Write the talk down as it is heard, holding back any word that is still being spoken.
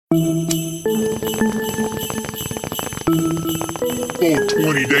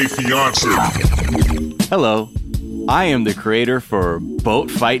420 Day Fiance. Hello, I am the creator for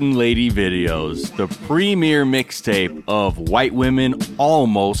Boat Fightin' Lady Videos, the premier mixtape of white women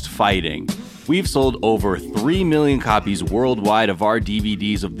almost fighting. We've sold over 3 million copies worldwide of our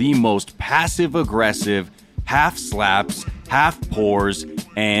DVDs of the most passive-aggressive, half slaps, half pours,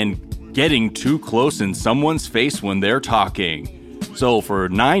 and getting too close in someone's face when they're talking. So for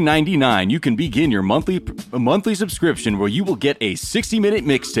 $9.99, you can begin your monthly subscription where you will get a 60-minute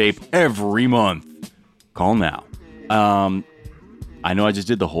mixtape every month. Call now. I know I just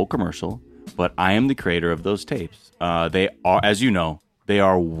did the whole commercial, but I am the creator of those tapes. They are, as you know, they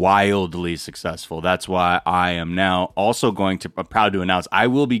are wildly successful. That's why I am now also proud to announce I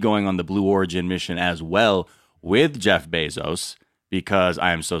will be going on the Blue Origin mission as well with Jeff Bezos because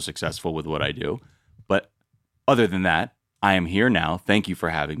I am so successful with what I do. But other than that, I am here now. Thank you for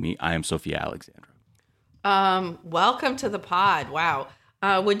having me. I am Sophia Alexandra. Welcome to the pod. Wow.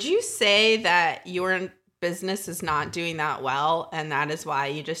 Would you say that your business is not doing that well, and that is why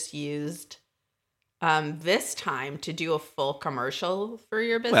you just used this time to do a full commercial for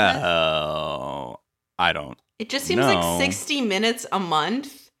your business? Well, I don't. It just seems like 60 minutes a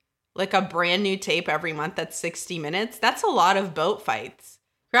month, like a brand new tape every month that's 60 minutes. That's a lot of boat fights.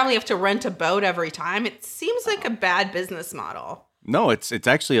 Probably have to rent a boat every time. It seems like a bad business model. No, it's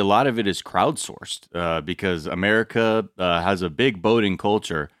actually a lot of it is crowdsourced because America has a big boating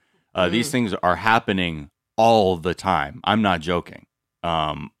culture. These things are happening all the time. I'm not joking.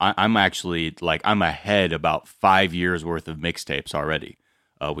 I'm actually I'm ahead about 5 years worth of mixtapes already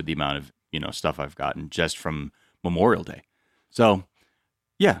with the amount of stuff I've gotten just from Memorial Day. So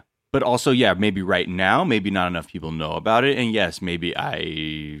yeah. But also, yeah, maybe right now, maybe not enough people know about it. And yes, maybe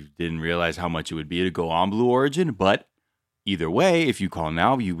I didn't realize how much it would be to go on Blue Origin. But either way, if you call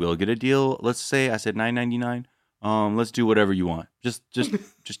now, you will get a deal. Let's say I said $9.99. Let's do whatever you want. Just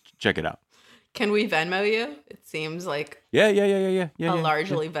check it out. Can we Venmo you? It seems like yeah. a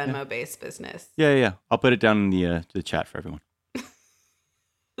largely Venmo-based business. Yeah. I'll put it down in the chat for everyone.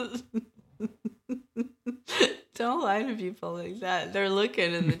 Don't lie to people like that. They're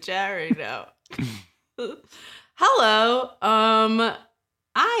looking in the chat right now. Hello.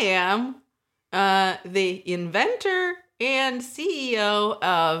 I am the inventor and CEO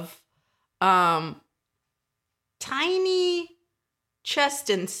of Tiny Chest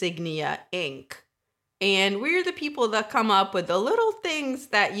Insignia Inc. And we're the people that come up with the little things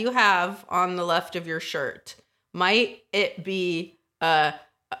that you have on the left of your shirt. Might it be a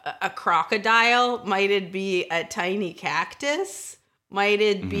crocodile? Might it be a tiny cactus? Might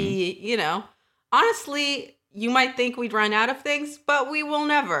it be, honestly, you might think we'd run out of things, but we will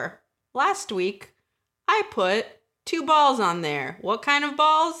never. Last week, I put 2 balls on there. What kind of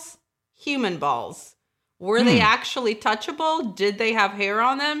balls? Human balls. Were they actually touchable? Did they have hair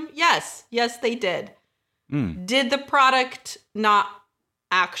on them? Yes, they did. Did the product not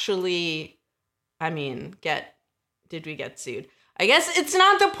actually, did we get sued? I guess it's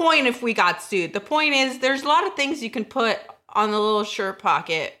not the point if we got sued. The point is there's a lot of things you can put on the little shirt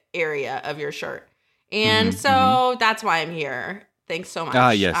pocket area of your shirt. And that's why I'm here. Thanks so much.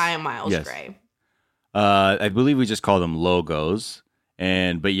 Yes. I am Miles Gray. I believe we just call them logos.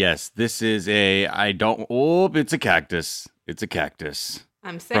 But yes, this is it's a cactus. It's a cactus.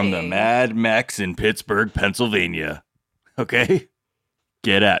 I'm saying. From the Mad Max in Pittsburgh, Pennsylvania. Okay?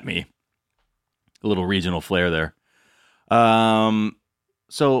 Get at me. A little regional flair there.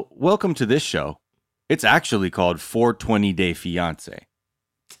 So welcome to this show. It's actually called 420 Day Fiance.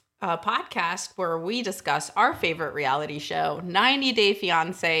 A podcast where we discuss our favorite reality show, 90 Day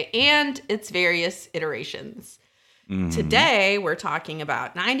Fiance, and its various iterations. Today, we're talking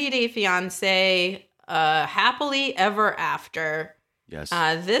about 90 Day Fiance, Happily Ever After. Yes.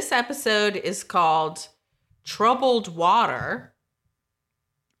 This episode is called Troubled Water.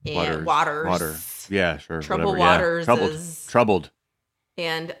 And Water. Yeah, sure. Troubled whatever. Waters. Troubled.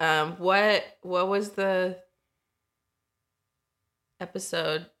 And what was the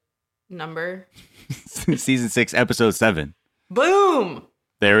episode number? Season 6, episode 7. Boom!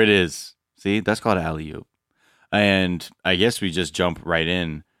 There it is. See, that's called alley-oop. And I guess we just jump right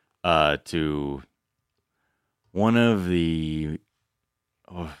in to one of the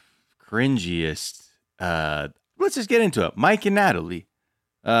cringiest. Let's just get into it. Mike and Natalie.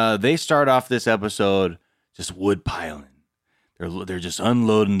 They start off this episode just wood piling. They're just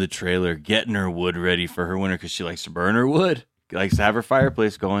unloading the trailer, getting her wood ready for her winter because she likes to burn her wood. She likes to have her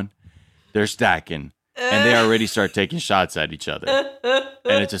fireplace going. They're stacking. And they already start taking shots at each other.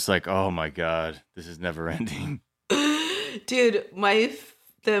 And it's just like, oh my God, this is never ending. Dude, my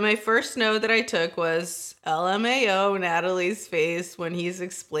My first note that I took was LMAO Natalie's face when he's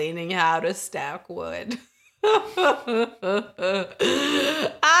explaining how to stack wood. I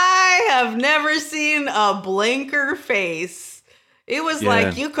have never seen a blinker face. It was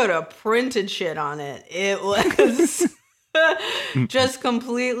like you could have printed shit on it. It was just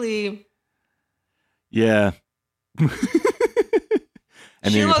completely. Yeah.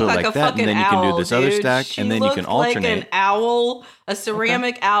 And she then you looked put like like a that, fucking and then you can owl, do this dude. other stack, She and then you can alternate. like an owl, a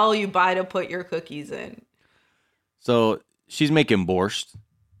ceramic owl you buy to put your cookies in. So she's making borscht,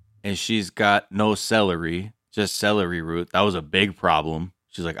 and she's got no celery, just celery root. That was a big problem.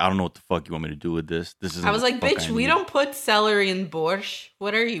 She's like, I don't know what the fuck you want me to do with this. This is. I was like, bitch, we don't put celery in borscht.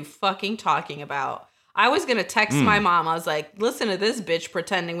 What are you fucking talking about? I was gonna text my mom. I was like, listen to this bitch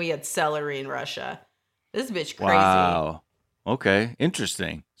pretending we had celery in Russia. This bitch crazy. Wow. Okay,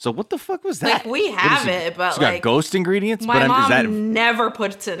 interesting. So what the fuck was that? Like, we have it, but she like got ghost ingredients. My but mom is that never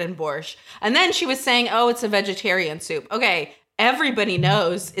puts it in borscht. And then she was saying, "Oh, it's a vegetarian soup." Okay, everybody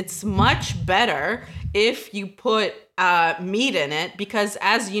knows it's much better if you put meat in it because,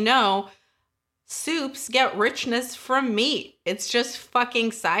 as you know, soups get richness from meat. It's just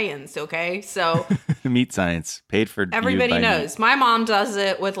fucking science. Okay, so meat science paid for. Everybody knows. Meat. My mom does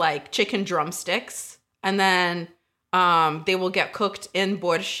it with like chicken drumsticks, and then they will get cooked in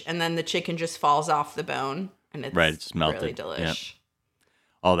borscht, and then the chicken just falls off the bone, and it's just melted. Really delish. Yep.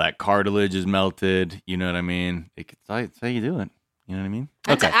 All that cartilage is melted. You know what I mean? It's how you do it. You know what I mean?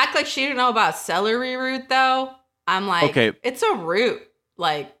 And to act like she didn't know about celery root, though, I'm like, okay, it's a root.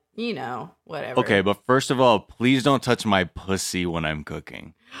 Like, you know, whatever. Okay, but first of all, please don't touch my pussy when I'm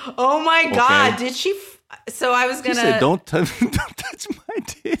cooking. Oh my God, did she? So I was gonna. She said, don't touch my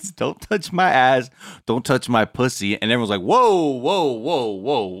tits, don't touch my ass, don't touch my pussy, and everyone's like, whoa, whoa, whoa,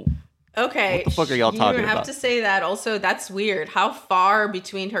 whoa. Okay, what the fuck are y'all talking about? You have to say that. Also, that's weird. How far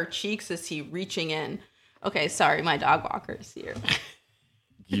between her cheeks is he reaching in? Okay, sorry, my dog walker's here.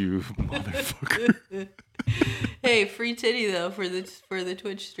 You motherfucker. Hey, free titty though for the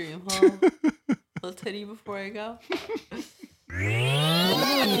Twitch stream. Huh? Little titty before I go.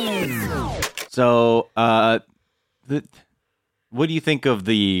 So, what do you think of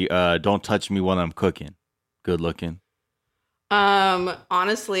the "Don't touch me while I'm cooking"? Good looking.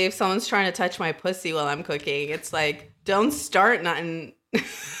 Honestly, if someone's trying to touch my pussy while I'm cooking, it's like, don't start nothing.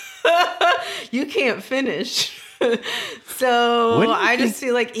 You can't finish. So I just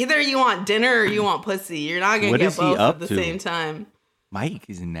feel like either you want dinner or you want pussy. You're not gonna get both at the same time. Mike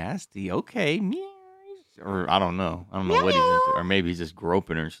is nasty. Okay, or I don't know. I don't know what he's into. Or maybe he's just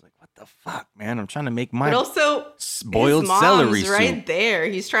groping her. She's like, "What the fuck, man? I'm trying to make my." But also, boiled his mom's celery soup right there.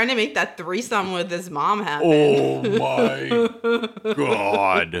 He's trying to make that threesome with his mom happen. Oh my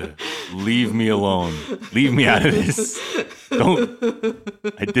God! Leave me alone. Leave me out of this. Don't.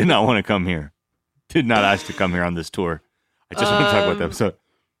 I did not want to come here. Did not ask to come here on this tour. I just want to talk about the episode.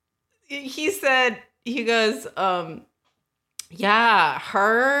 He said, he goes, yeah,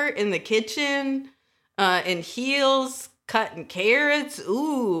 her in the kitchen, in heels, cutting carrots.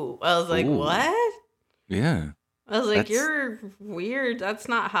 Ooh. I was like, what? Yeah. I was like, you're weird. That's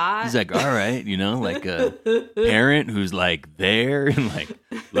not hot. He's like, all right, you know, like a parent who's like there and like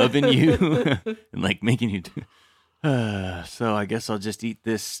loving you and like making you do. So I guess I'll just eat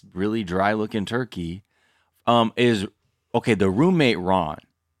this really dry looking turkey. The roommate Ron.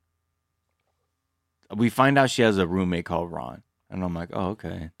 We find out she has a roommate called Ron, and I'm like, oh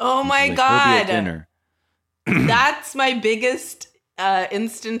okay. Oh my God! Dinner. That's my biggest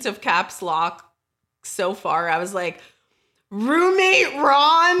instance of caps lock so far. I was like, roommate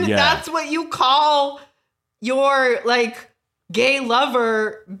Ron. Yeah. That's what you call your like gay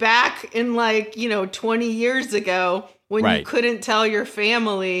lover back in 20 years ago when you couldn't tell your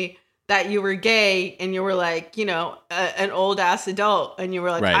family that you were gay and you were like, an old ass adult and you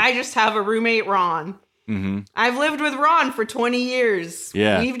were like, I just have a roommate Ron. Mm-hmm. I've lived with Ron for 20 years.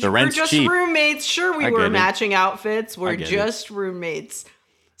 Yeah, we're just cheap. Roommates. Sure, we were matching outfits. We're just roommates.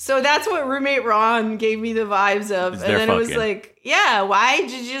 So that's what roommate Ron gave me the vibes of. And then it was like, yeah, why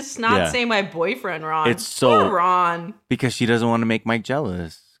did you just not say my boyfriend Ron? It's so poor Ron. Because she doesn't want to make Mike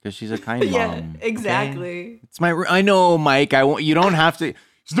jealous. Because she's a kind mom. Yeah, exactly. Okay? It's I know, Mike. You don't have to.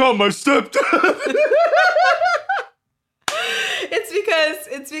 It's not my stepdad.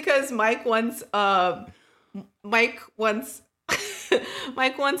 It's because Mike wants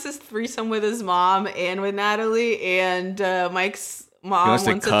his threesome with his mom and with Natalie, and Mike's mom wants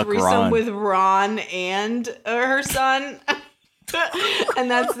a threesome with Ron and her son.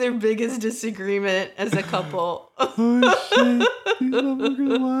 And that's their biggest disagreement as a couple. Oh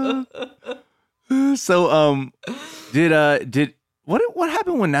shit. So did what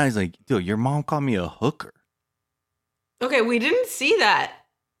happened when now he's like, dude, your mom called me a hooker. Okay, we didn't see that.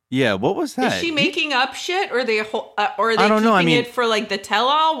 Yeah, what was that? Is she making up shit, or are they I don't keeping know. I mean, it for like the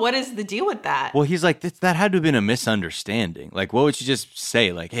tell-all? What is the deal with that? well, he's like, that had to have been a misunderstanding. Like, what would she just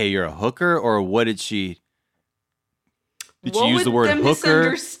say? Like, hey, you're a hooker, or what did she? Did she use the word hooker? What would the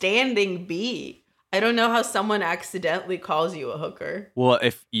misunderstanding be? I don't know how someone accidentally calls you a hooker. Well,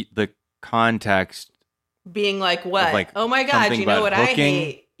 if the context being like, what? like oh my God, you know what hooking? I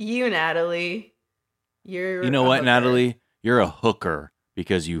hate? You, Natalie. You're You know what, hooker. Natalie? You're a hooker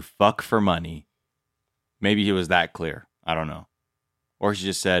because you fuck for money. Maybe he was that clear. I don't know. Or she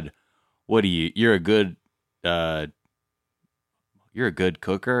just said, what are you? You're a good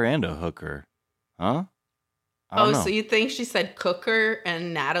cooker and a hooker. Huh? I don't know. So you think she said cooker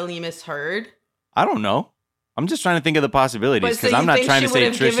and Natalie misheard? I don't know. I'm just trying to think of the possibilities because so I'm not trying to say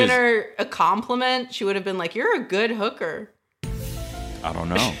Trish given is. her a compliment. She would have been like, "You're a good hooker." I don't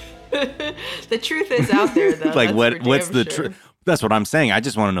know. The truth is out there, though. Like That's what's the sure. truth? That's what I'm saying. I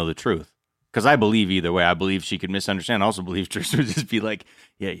just want to know the truth because I believe either way. I believe she could misunderstand. I also believe Trish would just be like,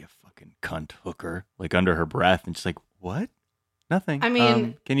 "Yeah, you fucking cunt hooker," like under her breath, and she's like, "What? Nothing." I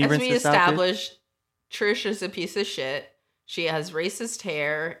mean, can you as rinse we this out, bitch? established, Trish is a piece of shit. She has racist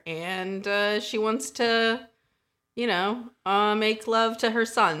hair, and she wants to, make love to her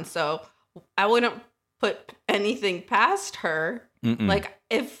son. So I wouldn't put anything past her. Mm-mm. Like,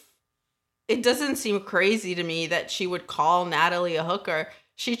 if it doesn't seem crazy to me that she would call Natalie a hooker.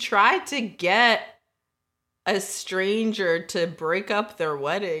 She tried to get a stranger to break up their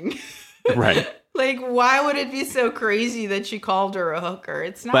wedding. Right. Like, why would it be so crazy that she called her a hooker?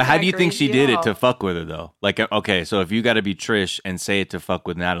 It's not. But how do you think she crazy at did it all. to fuck with her though? Like, okay, so if you got to be Trish and say it to fuck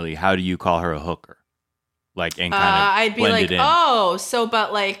with Natalie, how do you call her a hooker? Like, and kind of I'd be blend like, it in. oh, so,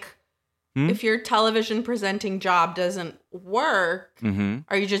 but like, Hmm? if your television presenting job doesn't work, Mm-hmm.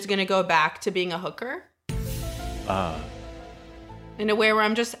 are you just gonna go back to being a hooker? In a way where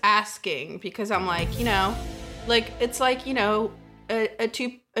I'm just asking because I'm like, it's like, a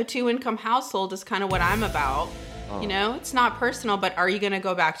two income household is kind of what I'm about. Oh. It's not personal, but are you gonna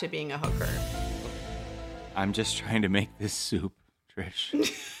go back to being a hooker? I'm just trying to make this soup, Trish.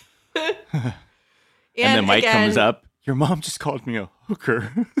 And then Mike again, comes up. Your mom just called me a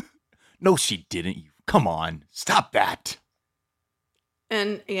hooker. No, she didn't. You come on, stop that.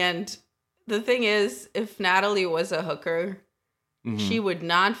 And the thing is, if Natalie was a hooker, Mhm. she would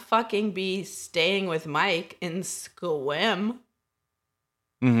not fucking be staying with Mike in Squim.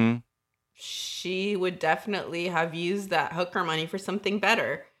 Mm-hmm. She would definitely have used that hooker money for something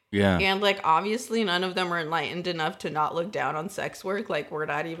better. Yeah. And like, obviously none of them are enlightened enough to not look down on sex work. Like, we're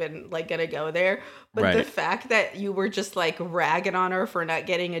not even like gonna go there. But Right. the fact that you were just like ragging on her for not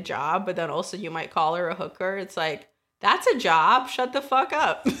getting a job, but then also you might call her a hooker, it's like, that's a job. Shut the fuck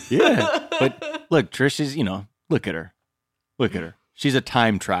up. Yeah. But look, Trish is, look at her. Look at her. She's a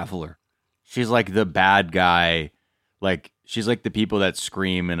time traveler. She's like the bad guy. Like, she's like the people that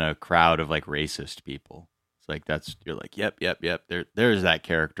scream in a crowd of like racist people. It's like, you're like, yep. There's that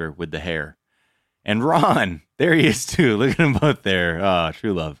character with the hair. And Ron, there he is too. Look at them both there. Oh,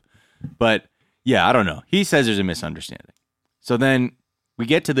 true love. But yeah, I don't know. He says there's a misunderstanding. So then we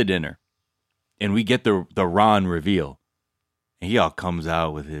get to the dinner and we get the Ron reveal. And he all comes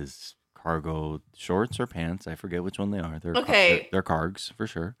out with his cargo shorts or pants. I forget which one they are. They're Okay. They're cargs for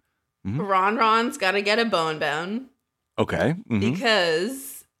sure. Ron's got to get a bone Okay. Mhm.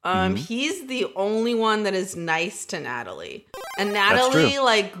 because he's the only one that is nice to Natalie. And That's Natalie true.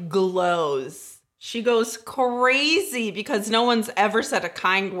 like glows. She goes crazy because no one's ever said a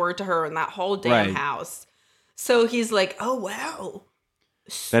kind word to her in that whole damn Right. house. So he's like, "Oh wow.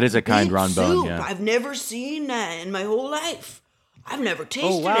 That is a kind Sweet Ron Bone, soup. yeah. I've never seen that in my whole life. I've never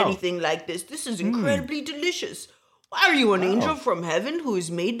tasted wow. anything like this. This is incredibly delicious. Are you an angel from heaven who's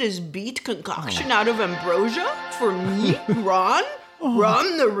made this beet concoction out of ambrosia for me, Ron?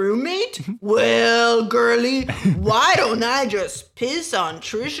 Ron, the roommate? Well, girlie, why don't I just piss on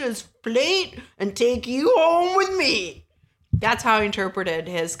Trisha's plate and take you home with me?" That's how I interpreted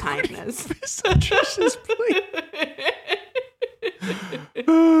his kindness. Trish's plate.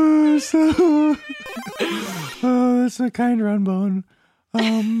 Oh, that's a kind Ron Bone.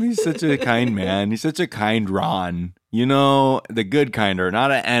 He's such a kind man. He's such a kind Ron. The good kind, or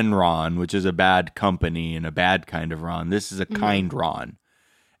not an Enron, which is a bad company and a bad kind of Ron. This is a kind Ron.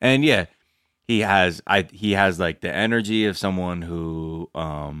 And yeah, he has like the energy of someone who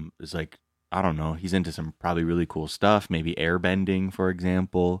is like, I don't know, he's into some probably really cool stuff, maybe airbending, for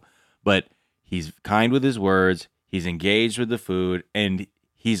example. But he's kind with his words, he's engaged with the food, and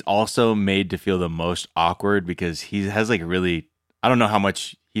he's also made to feel the most awkward because he has like really I don't know how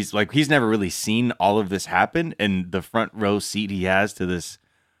much he's never really seen all of this happen, and the front row seat he has to this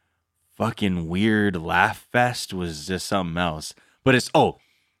fucking weird laugh fest was just something else. But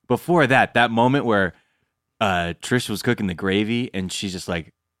before that moment where Trish was cooking the gravy and she's just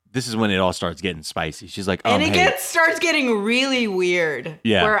like, this is when it all starts getting spicy. She's like, and it starts getting really weird.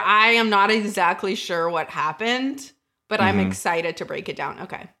 Yeah. Where I am not exactly sure what happened, but I'm excited to break it down.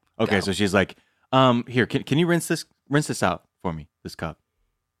 Okay. Okay, so she's like, here, can you rinse this out for me, this cup,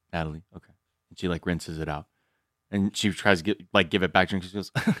 Natalie? Okay. And she like rinses it out. And she tries to give it back to her. And she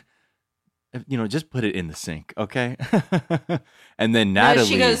goes, just put it in the sink, okay? And then Natalie,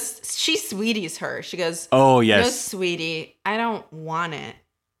 she goes, she sweeties her. She goes, oh yes, no, sweetie, I don't want it.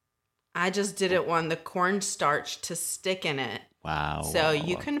 I just didn't want the cornstarch to stick in it. Wow. So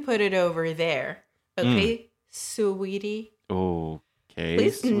you can put it over there, okay, sweetie? Okay.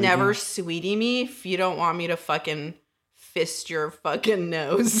 Please sweetie. never sweetie me if you don't want me to fucking fist your fucking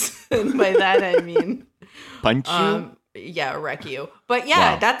nose. And by that I mean punch you. Yeah, wreck you. But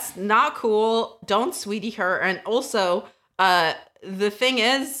yeah, that's not cool. Don't sweetie her. And also, the thing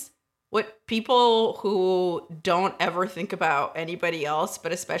is, what people who don't ever think about anybody else,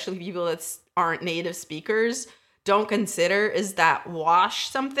 but especially people that aren't native speakers, don't consider is that wash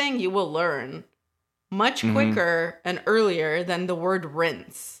something you will learn much quicker and earlier than the word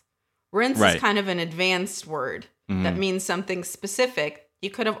rinse. Rinse is kind of an advanced word that means something specific. You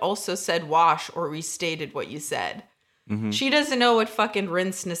could have also said wash or restated what you said. She doesn't know what fucking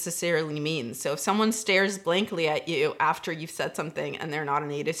rinse necessarily means. So if someone stares blankly at you after you've said something and they're not a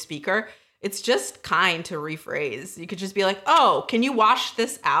native speaker, it's just kind to rephrase. You could just be like, oh, can you wash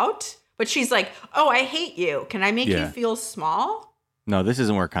this out? But she's like, oh, I hate you. Can I make you feel small? No, this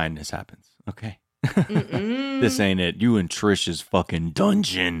isn't where kindness happens. Okay. This ain't it. You and Trish's fucking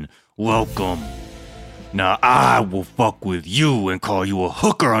dungeon. Welcome. Now I will fuck with you and call you a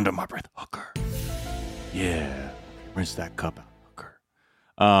hooker under my breath. Hooker. Yeah. Rinse that cup out, hooker.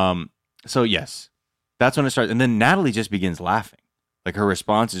 So yes, that's when it starts. And then Natalie just begins laughing. Like her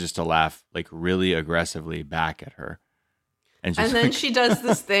response is just to laugh like really aggressively back at her. And then she does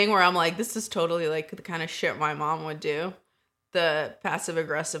this thing where I'm like, this is totally like the kind of shit my mom would do. The passive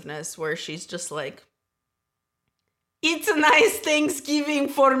aggressiveness where she's just like, it's a nice Thanksgiving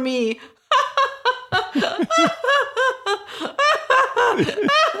for me.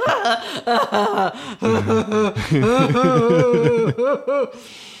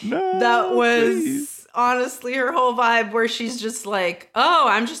 That was honestly her whole vibe, where she's just like, oh,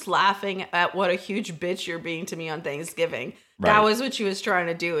 I'm just laughing at what a huge bitch you're being to me on Thanksgiving. Right. That was what she was trying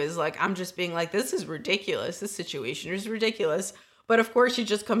to do, is like, I'm just being like, this is ridiculous. This situation is ridiculous. But of course she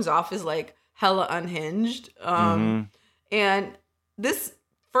just comes off as like hella unhinged. And this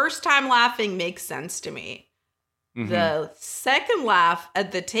first time laughing makes sense to me. The second laugh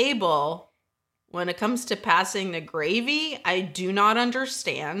at the table, when it comes to passing the gravy, I do not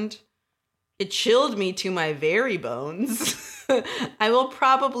understand. It chilled me to my very bones. I will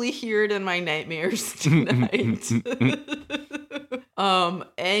probably hear it in my nightmares tonight.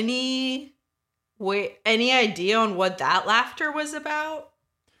 Any idea on what that laughter was about?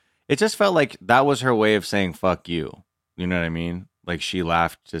 It just felt like that was her way of saying fuck you. You know what I mean? Like she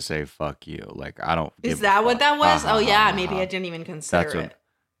laughed to say fuck you. Like I don't give Is that what that was? Ha, oh yeah, ha, maybe ha. I didn't even consider it.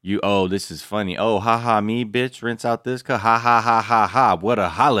 This is funny. Oh, ha, me, bitch. Rinse out this cup. Ha, ha. What a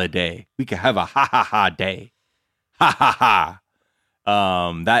holiday. We could have a ha day. Ha.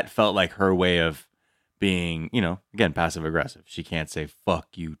 That felt like her way of being, again, passive aggressive. She can't say fuck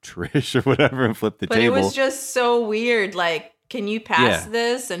you, Trish, or whatever, and flip the table. But it was just so weird. Like, can you pass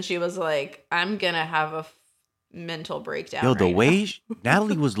this? And she was like, I'm going to have a mental breakdown. Yo, the way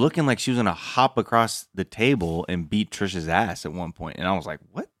Natalie was looking like she was gonna hop across the table and beat Trish's ass at one point, and I was like,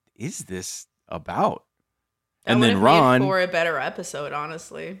 "What is this about?" And then Ron, for a better episode,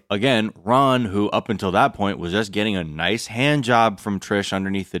 honestly. Again, Ron, who up until that point was just getting a nice hand job from Trish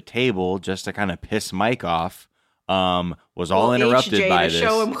underneath the table, just to kind of piss Mike off, was all interrupted by this.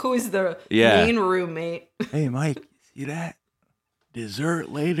 Show him who's the main roommate. Hey, Mike, see that? Dessert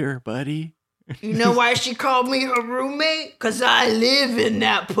later, buddy. You know why she called me her roommate? Because I live in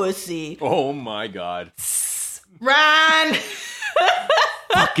that pussy. Oh, my God. Ron!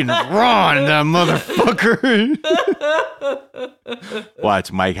 Fucking Ron, that motherfucker.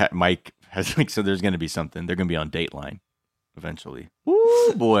 Watch, Mike has said there's going to be something. They're going to be on Dateline eventually.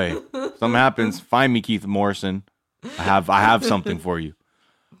 Woo, boy. Something happens. Find me, Keith Morrison. I have something for you.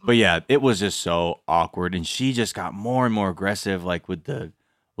 But yeah, it was just so awkward. And she just got more and more aggressive, like with the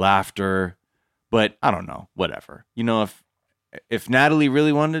laughter. But I don't know, whatever. If Natalie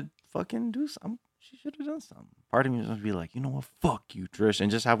really wanted to fucking do something, should have done something. Part of me was going to be like, you know what? Fuck you, Trish.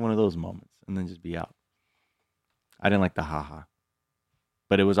 And just have one of those moments and then just be out. I didn't like the haha.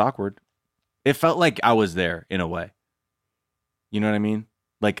 But it was awkward. It felt like I was there in a way. You know what I mean?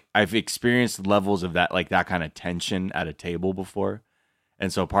 Like I've experienced levels of that, like that kind of tension at a table before.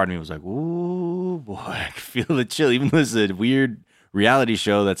 And so part of me was like, ooh, boy, I can feel the chill. Even though this is a weird reality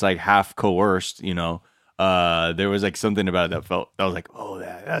show that's like half coerced, you know, there was like something about it that was like, oh,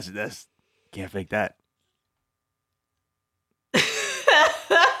 that's can't fake that.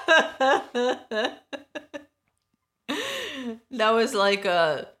 That was like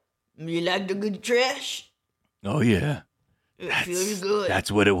you like the good trash? Oh, yeah. It feels good.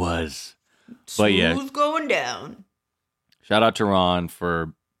 That's what it was. Smooth But yeah, going down. shout out to Ron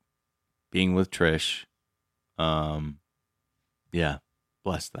for being with Trish. Yeah,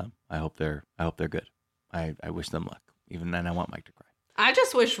 bless them. I hope they're good. I wish them luck. Even then, I want Mike to cry. I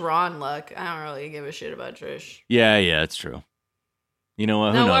just wish Ron luck. I don't really give a shit about Trish. Yeah, it's true. You know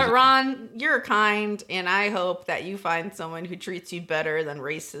what? You know what, Ron? You're kind, and I hope that you find someone who treats you better than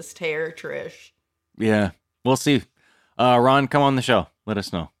racist hair Trish. Yeah, we'll see. Ron, come on the show. Let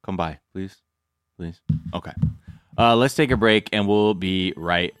us know. Come by, please. Okay. Let's take a break, and we'll be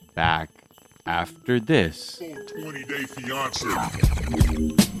right back after this. 20-day fiance.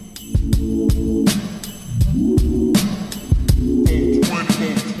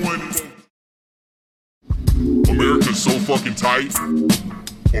 America's so fucking tight.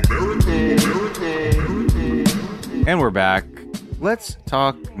 America. And we're back. Let's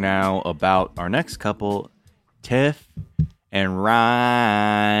talk now about our next couple, Tiff and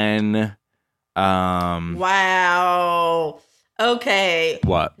Ryan. Wow. Okay.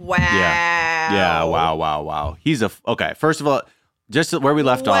 What? Wow. Yeah. Wow. He's okay. First of all, just where we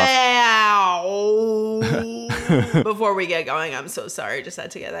left off. Wow. Before we get going, I'm so sorry. Just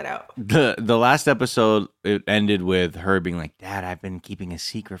had to get that out. The last episode, it ended with her being like, Dad, I've been keeping a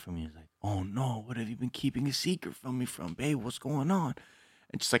secret from you. He's like, oh no, what have you been keeping a secret from me from, babe? What's going on?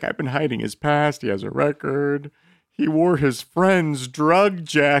 And she's like, I've been hiding his past. He has a record. He wore his friend's drug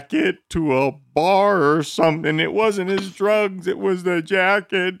jacket to a bar or something. It wasn't his drugs. It was the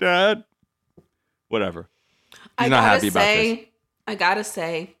jacket, Dad. Whatever. He's not happy about this. I gotta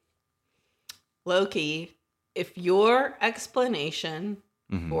say, Loki, if your explanation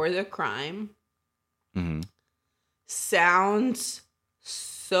for the crime sounds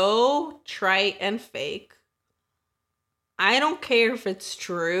so trite and fake, I don't care if it's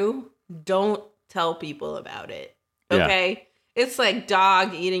true. Don't tell people about it. Okay? Yeah. It's like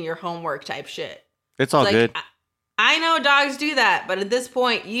dog eating your homework type shit. It's all good. I know dogs do that, but at this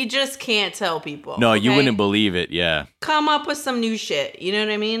point, you just can't tell people. No, okay? You wouldn't believe it, yeah. Come up with some new shit. You know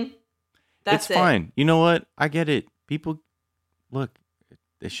what I mean? It's fine. You know what? I get it. People, look,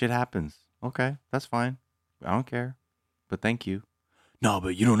 this shit happens. Okay, that's fine. I don't care. But thank you. No,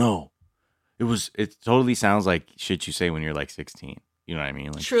 but you don't know. It totally sounds like shit you say when you're like 16. You know what I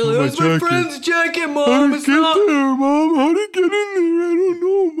mean? Like, truly, it was my friend's jacket, Mom. It's not there, Mom. How'd it get in there? I don't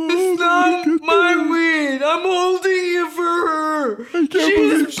know, Mom. It's not my weed. I'm holding it for her.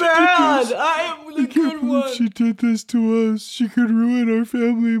 She's bad. I am the good one. She did this to us. She could ruin our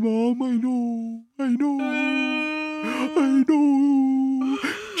family, Mom. I know.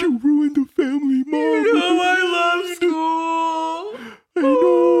 You ruined the family, Mom. You know I love school. I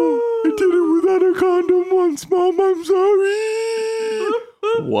know. I did it without a condom once, Mom. I'm sorry.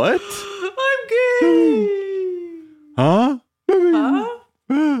 What? I'm gay. Huh?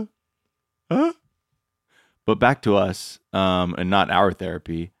 But back to us, and not our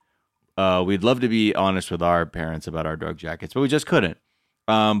therapy. We'd love to be honest with our parents about our drug jackets, but we just couldn't.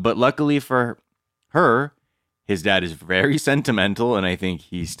 But luckily for her, his dad is very sentimental, and I think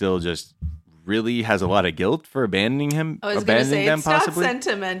he still just really has a lot of guilt for abandoning them. It's possibly not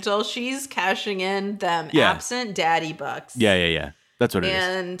sentimental. She's cashing in them absent daddy bucks. Yeah. That's what it is.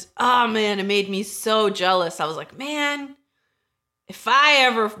 And, oh, man, it made me so jealous. I was like, man, if I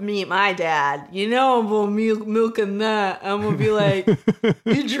ever meet my dad, you know I'm going to milking that. I'm going to be like,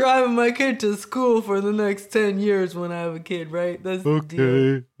 you're driving my kid to school for the next 10 years when I have a kid, right? That's the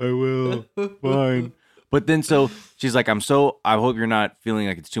deal. I will. Fine. But then so she's like, I hope you're not feeling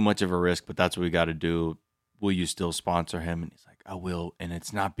like it's too much of a risk, but that's what we got to do. Will you still sponsor him? And he's like, I will. And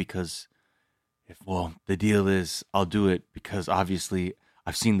it's not because... the deal is I'll do it because obviously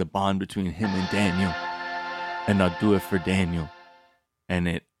I've seen the bond between him and Daniel, and I'll do it for Daniel.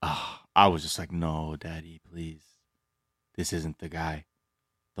 And I was just like, no, Daddy, please. This isn't the guy.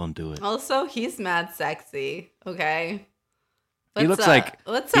 Don't do it. Also, he's mad sexy, okay? He looks like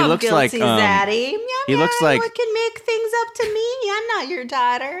what's he up, looks guilty like, zaddy? Meow, he looks meow, like- you can make things up to me. I'm not your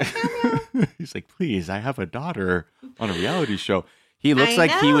daughter. Meow, meow. He's like, please, I have a daughter on a reality show. He looks I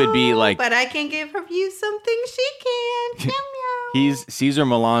like he would be know, like, but I can give you something she can. Meow, meow. he's Caesar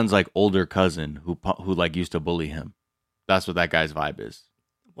Milan's like older cousin who like used to bully him. That's what that guy's vibe is.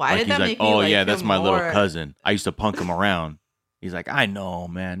 Why Like did he's that like, make me oh like yeah, him that's my more? little cousin. I used to punk him around. He's like, I know,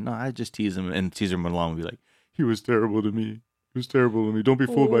 man. No, I just tease him. And Caesar Milan would be like, he was terrible to me. He was terrible to me. Don't be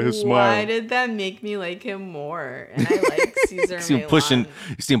fooled by his smile. Why did that make me like him more? And I like Caesar You see him Milan. pushing,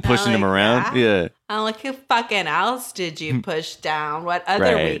 you see him pushing him like around. that. Yeah. I'm like, who fucking else did you push down? What other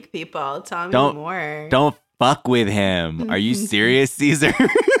Right. weak people? Tell me Don't- more. Don't fuck with him. Are you serious, Caesar?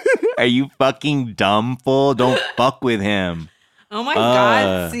 Are you fucking dumb fool? Don't fuck with him. Oh my Uh.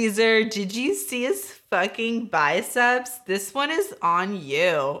 God, Caesar, did you see his fucking biceps? This one is on you,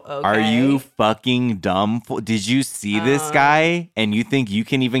 okay? Are you fucking dumb fool? Did you see this guy and you think you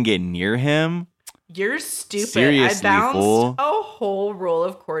can even get near him? You're stupid. Seriously, I bounced fool. a whole roll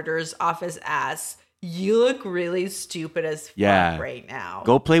of quarters off his ass. You look really stupid as fuck Yeah. right now.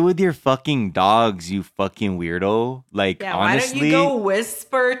 Go play with your fucking dogs, you fucking weirdo. Like, Yeah, honestly, why don't you go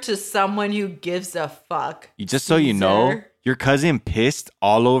whisper to someone who gives a fuck? just so you know, Caesar? your cousin pissed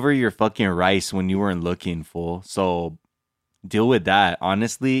all over your fucking rice when you weren't looking, fool. So deal with that.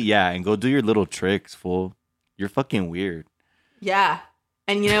 Honestly, yeah, and go do your little tricks, fool. You're fucking weird. Yeah.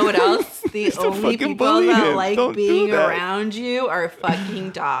 And you know what else? The Don't only fucking people bully that him. like Don't do being that. around you are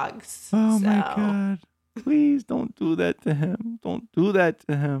fucking dogs. Oh So, my god. Please don't do that to him. Don't do that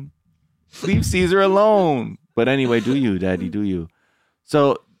to him. Leave Caesar alone. But anyway, do you, Daddy, do you.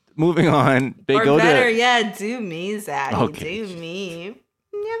 So moving on. They Or go better to yet, do me, Zaddy. Okay. Do me.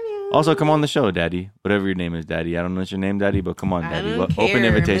 Meow, meow. also come on the show, Daddy. Whatever your name is, Daddy. I don't know what's your name, Daddy, but come on, I Daddy. don't care. Open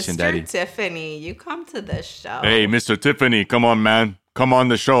invitation, Mr. Daddy. Tiffany, you come to this show. Hey, Mr. Tiffany, come on, man. Come on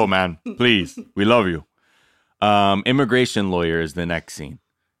the show, man. Please. We love you. Immigration lawyer is the next scene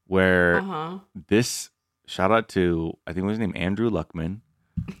where Uh-huh. this shout out to, I think it was his name, Andrew Luckman,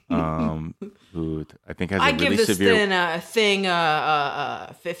 who I think has a I really give this severe. thing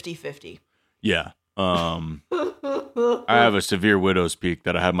a 50-50. Yeah. I have a severe widow's peak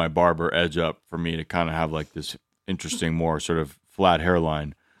that I had my barber edge up for me to kind of have like this interesting, more sort of flat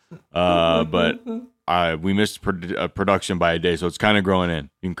hairline. But we missed production by a day, so it's kind of growing in.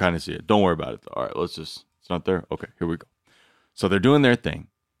 You can kind of see it. Don't worry about it, though. All right, it's not there? Okay, here we go. So they're doing their thing.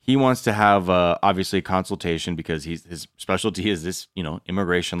 He wants to have, obviously, a consultation because his specialty is this,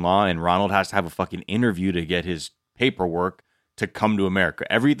 immigration law, and Ronald has to have a fucking interview to get his paperwork to come to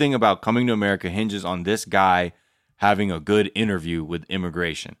America. Everything about coming to America hinges on this guy having a good interview with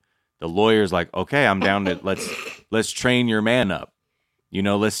immigration. The lawyer's like, okay, I'm down to let's train your man up.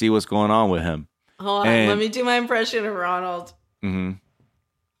 Let's see what's going on with him. Hold on, And- let me do my impression of Ronald. Mm-hmm.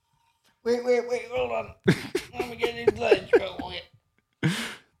 Wait, hold on. Let me get these legs real quick.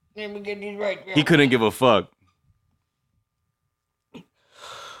 Let me get these right real He couldn't give a fuck.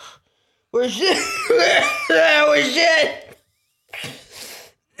 Where's shit? Where's shit?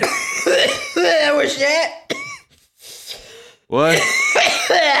 Where's shit? What?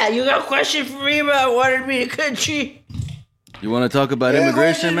 You got a question for me about wanting me to country? You want to talk about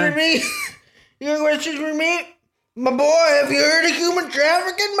immigration, man? You got questions for me? My boy, have you heard of human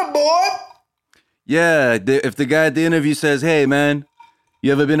trafficking, my boy? Yeah, if the guy at the interview says, hey, man,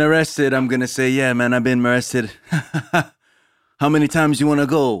 you ever been arrested? I'm going to say, yeah, man, I've been arrested. How many times you want to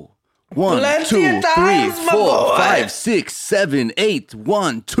go? 1, Plenty 2, 3, of times, my 4, boy. 5, 6, 7, 8.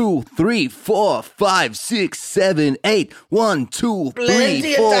 1, 2, 3, 4, 5, 6, 7, 8. 1, 2, 3,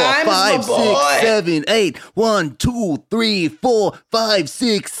 Plenty of 4, times, 5, my 6, boy. 7, 8. 1, 2, 3, 4, 5,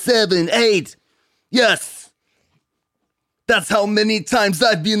 6, 7, 8. Yes. That's how many times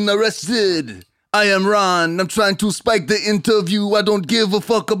I've been arrested. I am Ron. I'm trying to spike the interview. I don't give a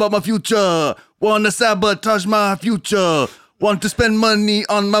fuck about my future. Wanna sabotage my future. Want to spend money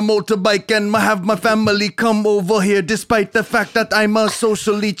on my motorbike and have my family come over here despite the fact that I'm a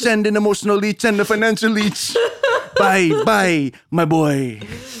social leech and an emotional leech and a financial leech. Bye, my boy.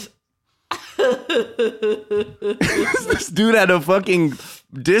 This dude had a fucking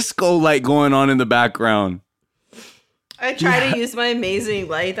disco light going on in the background. I try to use my amazing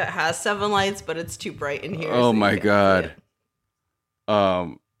light that has 7 lights, but it's too bright in here. Oh so you my can't see god.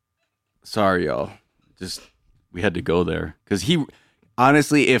 it. Sorry y'all. Just we had to go there cuz he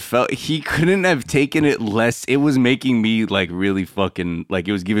honestly it felt he couldn't have taken it less. It was making me like really fucking like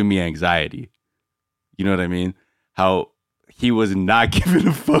it was giving me anxiety. You know what I mean? How he was not giving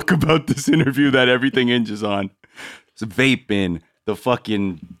a fuck about this interview that everything hinges on. It's vaping, the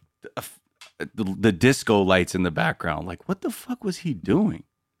fucking the disco lights in the background. Like, what the fuck was he doing?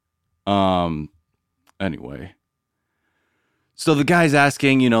 Anyway. So the guy's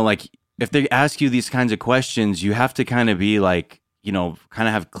asking, like, if they ask you these kinds of questions, you have to kind of be like, kind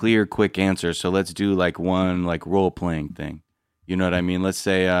of have clear, quick answers. So let's do like one like role playing thing. You know what I mean? Let's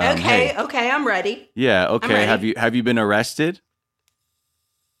say, okay, hey, I'm ready. Yeah, I'm okay. ready. Have you been arrested?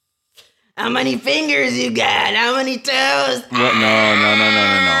 How many fingers you got? How many toes? What?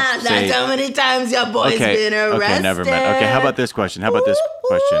 No. That's how many times your boy's been arrested. Okay, never mind. Okay, how about this question?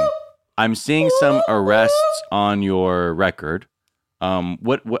 I'm seeing some arrests on your record. How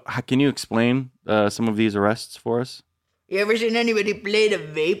can you explain some of these arrests for us? You ever seen anybody play the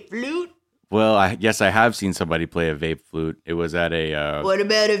vape flute? Well, I have seen somebody play a vape flute. It was at a... What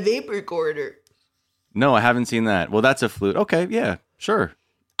about a vape recorder? No, I haven't seen that. Well, that's a flute. Okay, yeah, sure.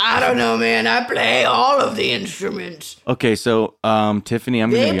 I don't know, man. I play all of the instruments. Okay, so, Tiffany, I'm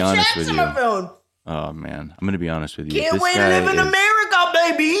going to be honest with you. My phone. Oh, man. I'm going to be honest with you. Can't This wait to guy live in America,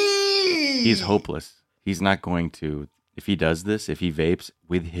 baby. He's hopeless. He's not going to... If he does this, if he vapes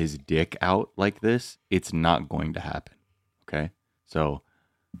with his dick out like this, it's not going to happen. Okay? So,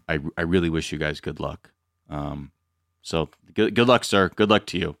 I really wish you guys good luck. So, good luck, sir. Good luck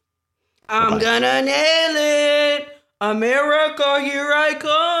to you. I'm Bye-bye. gonna nail it. America, here I come.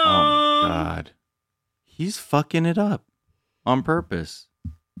 Oh, my God. He's fucking it up on purpose.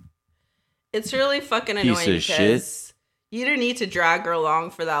 It's really fucking Piece annoying of shit. because you didn't need to drag her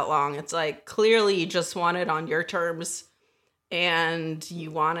along for that long. It's like clearly you just want it on your terms and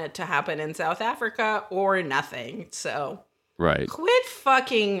you want it to happen in South Africa or nothing. So Right. quit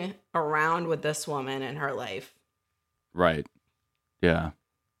fucking around with this woman in her life. Right. Yeah.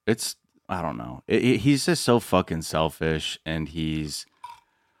 It's, I don't know. He's just so fucking selfish, and he's,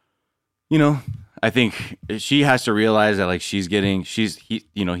 I think she has to realize that like he's going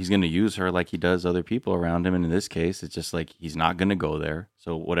to use her like he does other people around him. And in this case, it's just like, he's not going to go there.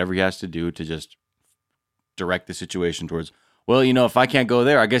 So whatever he has to do to just direct the situation towards, well, if I can't go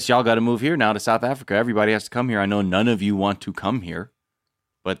there, I guess y'all got to move here now to South Africa. Everybody has to come here. I know none of you want to come here,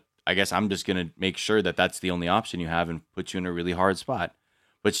 but I guess I'm just going to make sure that that's the only option you have and put you in a really hard spot.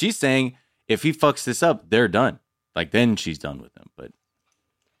 But she's saying if he fucks this up, they're done. Like, then she's done with him. But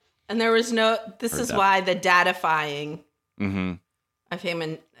And there was this is why the datifying mm-hmm. of him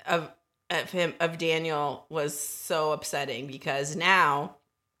and of Daniel was so upsetting, because now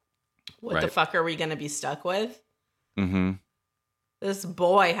what the fuck are we going to be stuck with? Mm-hmm. This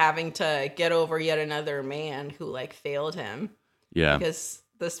boy having to get over yet another man who like failed him. Yeah. Because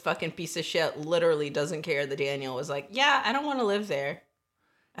this fucking piece of shit literally doesn't care that Daniel was like, yeah, I don't want to live there.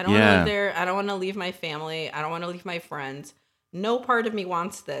 I don't want to live there. I don't want to leave my family. I don't want to leave my friends. No part of me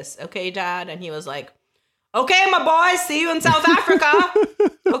wants this. Okay, Dad? And he was like, okay, my boy, see you in South Africa.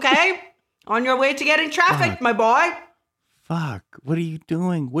 Okay? On your way to getting trafficked, my boy. Fuck. What are you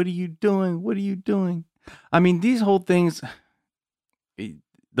doing? What are you doing? What are you doing? I mean, these whole things, the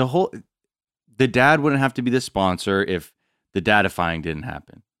dad wouldn't have to be the sponsor if the datifying didn't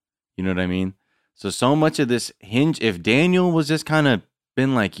happen. You know what I mean? So much of this hinge, if Daniel was just kind of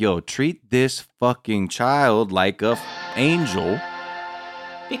been like, yo, treat this fucking child like a angel.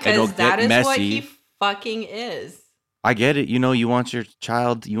 Because that is what he fucking is. I get it. You want your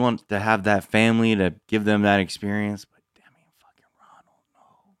child, you want to have that family, to give them that experience. But damn it, fucking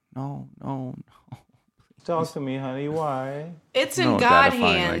Ronald, no. Talk to me, honey. Why? It's in God's datifying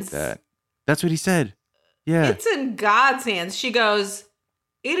hands. like that. That's what he said. Yeah. It's in God's hands. She goes,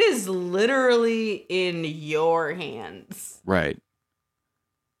 it is literally in your hands. Right.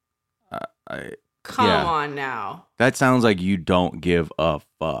 Come on now. That sounds like you don't give a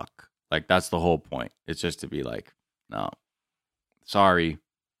fuck. Like, that's the whole point. It's just to be like, no, sorry,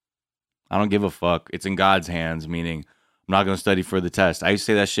 I don't give a fuck. It's in God's hands, meaning I'm not going to study for the test. I used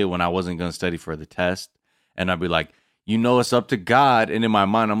to say that shit when I wasn't going to study for the test. And I'd be like, it's up to God. And in my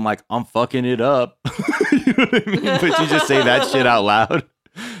mind, I'm like, I'm fucking it up. You know what I mean? But you just say that shit out loud.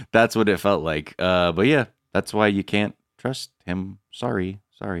 That's what it felt like. But yeah, that's why you can't trust him. Sorry.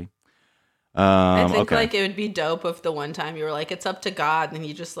 I think okay. like it would be dope if the one time you were like, it's up to God, and then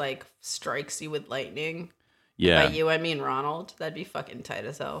he just like strikes you with lightning. Yeah. By you, I mean Ronald. That'd be fucking tight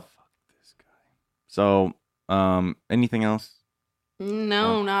as hell. Fuck this guy. So, anything else?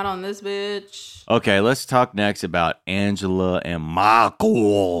 No, not on this bitch. Okay, let's talk next about Angela and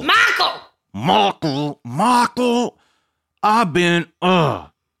Michael. Michael. I've been,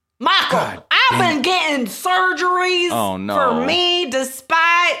 Michael, I've been getting surgeries for me,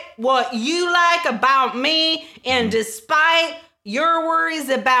 despite what you like about me and despite your worries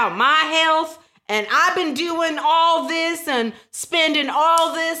about my health And I've been doing all this and spending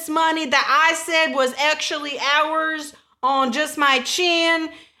all this money that I said was actually hours on just my chin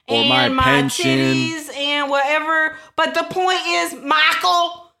Or my and my pension. titties and whatever. But the point is,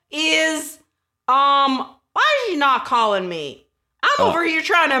 Michael is, why is he not calling me? I'm over here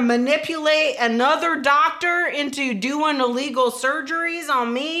trying to manipulate another doctor into doing illegal surgeries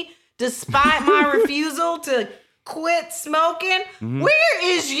on me despite my refusal to quit smoking. Where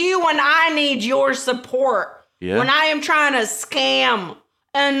is you when I need your support? Yeah. When I am trying to scam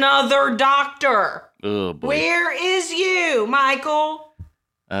another doctor? Oh, boy. Where is you, Michael?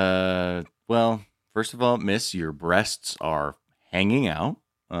 Well, first of all, miss, your breasts are hanging out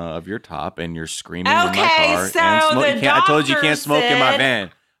of your top, and you're screaming in my Okay, car. so and the I told you you doctor can't smoke in my said-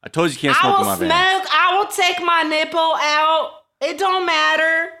 van. I told you you can't I smoke will in my smoke. van. I will take my nipple out. It don't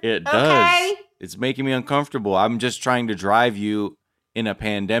matter. It does. Okay? It's making me uncomfortable. I'm just trying to drive you in a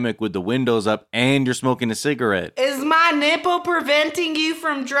pandemic with the windows up, and you're smoking a cigarette. Is my nipple preventing you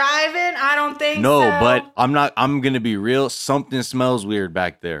from driving? I don't think No, so. but I'm not. I'm gonna be real. Something smells weird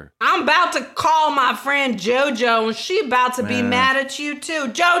back there. I'm about to call my friend JoJo, and she about to be mad at you too.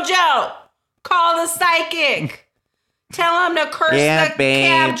 JoJo, call the psychic. Tell him to curse Yeah, the babe.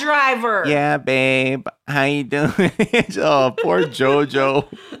 cab driver. Yeah, babe. How you doing? Oh, poor JoJo.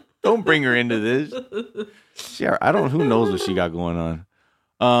 Don't bring her into this. I don't. Who knows what she got going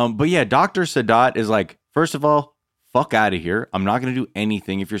on? But yeah, Dr. Sadat is like, first of all, fuck out of here. I'm not gonna do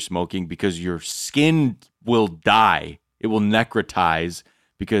anything if you're smoking because your skin will die. It will necrotize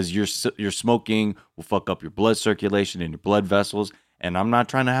because your smoking will fuck up your blood circulation and your blood vessels. And I'm not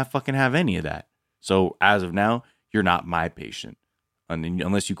trying to have any of that. So as of now, you're not my patient,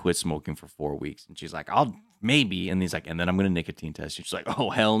 unless you quit smoking for 4 weeks. And she's like, I'll maybe. And he's like, and then I'm gonna nicotine test you. She's like,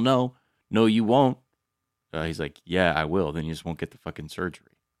 oh hell no, no you won't. He's like, yeah, I will. Then you just won't get the fucking surgery.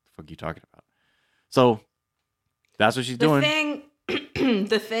 The fuck are you talking about? So that's what she's doing.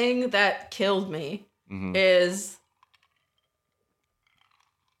 The thing that killed me Mhm. is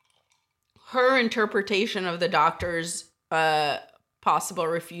her interpretation of the doctor's possible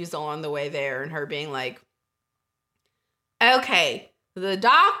refusal on the way there, and her being like, okay, the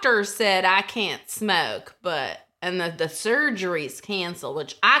doctor said I can't smoke, and the surgery's canceled,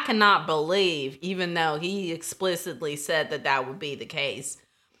 which I cannot believe, even though he explicitly said that would be the case.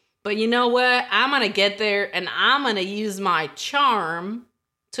 But you know what? I'm going to get there, and I'm going to use my charm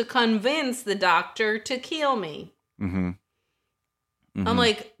to convince the doctor to kill me. Mm-hmm. I'm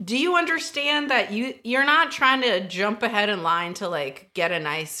like, do you understand that you're not trying to jump ahead in line to like get a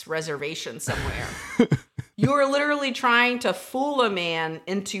nice reservation somewhere? You're literally trying to fool a man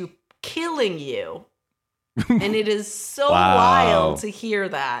into killing you. And it is so Wow. wild to hear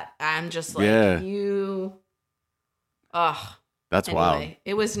that. I'm just like, Yeah. That's wild. Anyway,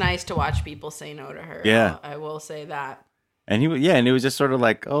 it was nice to watch people say no to her. Yeah. I will say that. And it was just sort of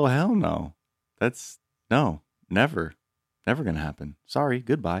like, oh hell no, that's no, never gonna happen. Sorry,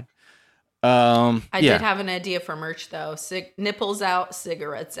 goodbye. I did have an idea for merch though. Nipples out,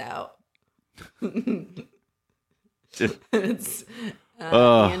 cigarettes out. It's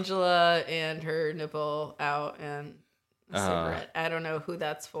Angela and her nipple out and a cigarette. I don't know who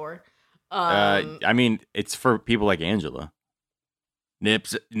that's for. I mean, it's for people like Angela.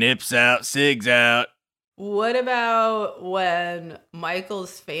 Nips out, cigs out. What about when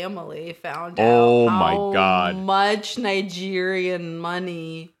Michael's family found Oh out my how God. much Nigerian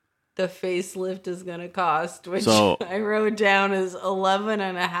money the facelift is going to cost, which So- I wrote down as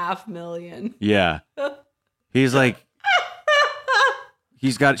 11.5 million. Yeah. He's like,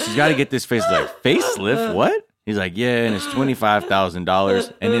 she's got to get this facelift. What? He's like, yeah, and it's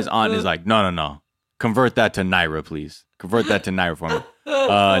 $25,000. And his aunt is like, no. Convert that to Naira, please. Convert that to Naira for me.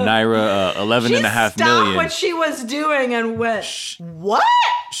 Naira, 11.5 She million. stopped what she was doing and went, what?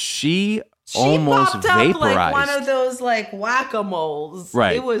 She She almost popped up vaporized. like one of those like whack-a-moles.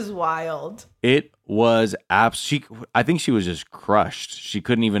 Right. It was wild. It was I think she was just crushed. She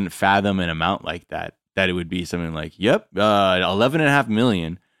couldn't even fathom an amount like that it would be something like, yep, 11.5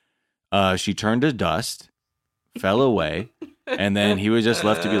 million. She turned to dust, fell away, and then he was just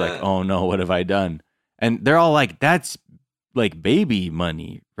left to be like, oh no, what have I done? And they're all like, that's like baby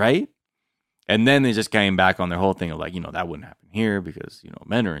money, right? And then they just came back on their whole thing of like, that wouldn't happen here because,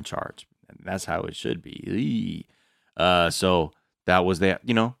 men are in charge. And that's how it should be. So that was that,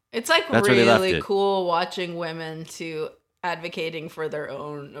 It's like That's where they left really it. cool watching women to advocating for their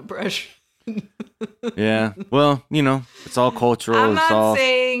own oppression. yeah. Well, it's all cultural. I'm It's all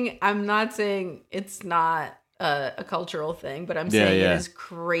not saying it's not a cultural thing, but I'm Yeah, saying yeah. it is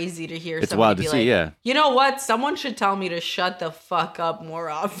crazy to hear It's somebody wild to be see, like, yeah. you know what? Someone should tell me to shut the fuck up more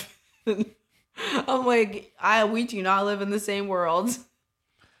often. I'm like, we do not live in the same world.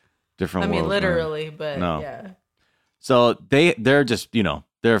 Different I mean, worlds, man. literally, but No. yeah. So they're just,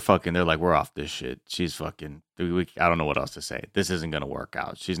 they're fucking, they're like, we're off this shit. She's fucking, I don't know what else to say. This isn't going to work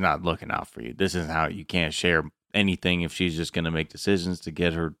out. She's not looking out for you. This isn't how you can't share anything if she's just going to make decisions to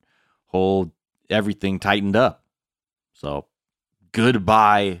get her whole everything tightened up. So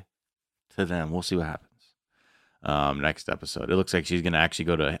goodbye to them. We'll see what happens. Next episode. It looks like she's going to actually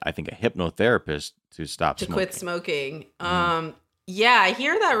go to, I think, a hypnotherapist to stop To smoking. quit smoking. Mm-hmm. Yeah, I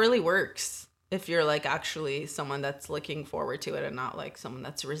hear that really works if you're like actually someone that's looking forward to it and not like someone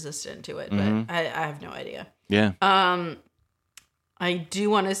that's resistant to it. Mhm. But I have no idea. Yeah. I do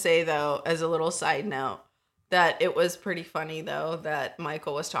want to say though, as a little side note, that it was pretty funny though that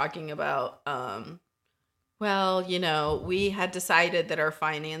Michael was talking about. Well, we had decided that our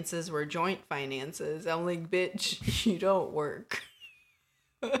finances were joint finances. I'm like, bitch, you don't work.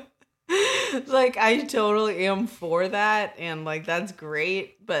 Like, I totally am for that, and like that's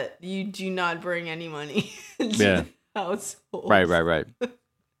great, but you do not bring any money into Yeah. the household. Right.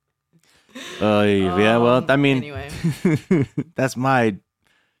 Yeah, well, I mean, anyway. that's my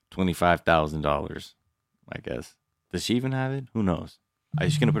 $25,000, I guess. Does she even have it? Who knows?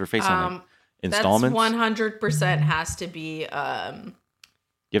 Is she gonna put her face on like, installments? That's 100% has to be. You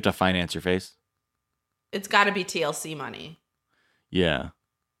have to finance your face. It's got to be TLC money. Yeah.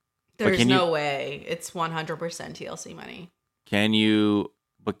 There's can no you- way it's 100% TLC money. Can you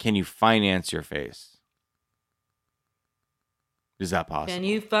finance your face? Is that possible? Can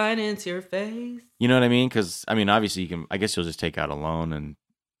you finance your face? You know what I mean? Because I mean, obviously, you can. I guess you'll just take out a loan and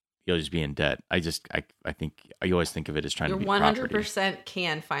you'll just be in debt. I think you always think of it as trying You to be 100% property.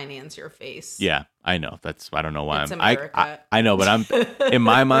 can finance your face. Yeah, I know. I don't know why It's I'm. America. I know, but I'm in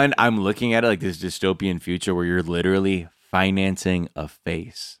my mind. I'm looking at it like this dystopian future where you're literally financing a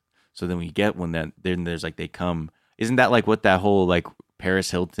face. So then we get then there's like they come. Isn't that like what that whole like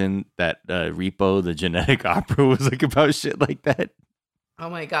Paris Hilton that Repo the genetic opera was like about shit like that? Oh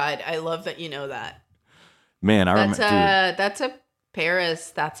my God. I love that you know that. Man, I That's remember. that's a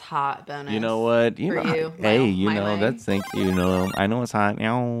Paris. That's hot bonus. You know what? For you, Hey, my way. that's thank you. I know it's hot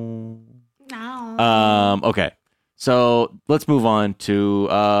now. No. Okay. So let's move on to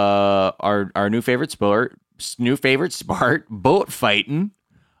our new favorite sport, boat fighting,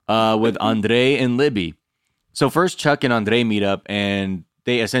 with Andre and Libby. So first, Chuck and Andre meet up, and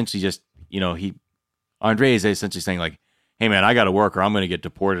they essentially just, Andre is essentially saying like, "Hey man, I got to work, or I'm going to get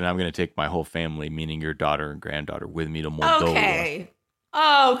deported, and I'm going to take my whole family, meaning your daughter and granddaughter, with me to Moldova."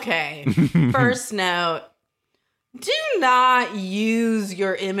 Okay. First note. Do not use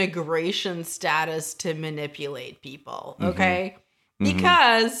your immigration status to manipulate people, okay? Mhm.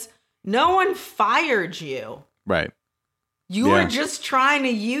 Because no one fired you. Right. You Yeah. were just trying to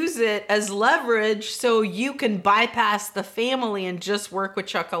use it as leverage so you can bypass the family and just work with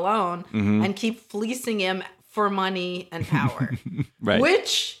Chuck alone Mhm. and keep fleecing him for money and power. Right.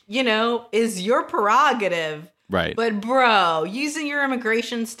 Which, is your prerogative. Right. But bro, using your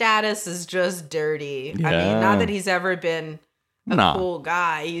immigration status is just dirty. I mean, Yeah. not that he's ever been a No. cool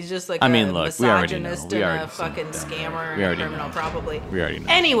guy. He's just like I a mean, look, we already know. misogynist We and already a fucking seen that. scammer We and a already criminal, know. probably. We already know.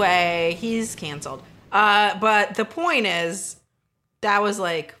 Anyway, he's canceled. But the point is, that was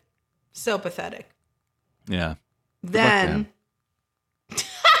like so pathetic. Yeah. Then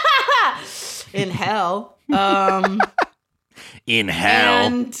in hell, In hell.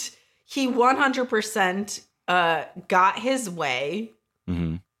 and he 100% got his way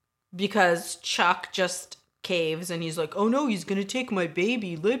hmm because Chuck just caves and he's like, "Oh no, he's gonna take my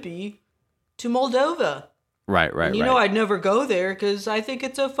baby Libby to Moldova." Right. Right. And you right. know I'd never go there because I think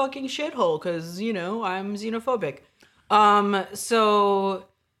it's a fucking shithole because, I'm xenophobic. So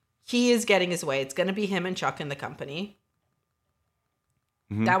he is getting his way. It's going to be him and Chuck in the company.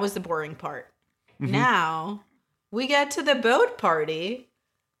 Mhm. That was the boring part. Now we get to the boat party,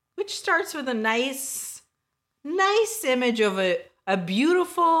 which starts with a nice image of a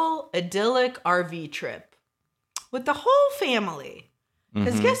beautiful, idyllic RV trip with the whole family.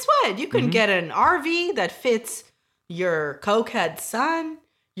 Because Mhm. guess what? You can get an RV that fits your cokehead son,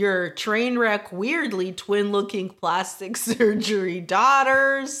 your train wreck, weirdly twin-looking plastic surgery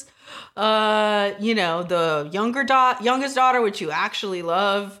daughters, the youngest daughter, which you actually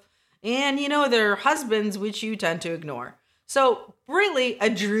love, and their husbands, which you tend to ignore. So really, a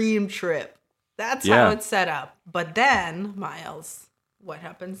dream trip. That's Yeah. how it's set up. But then, Miles, what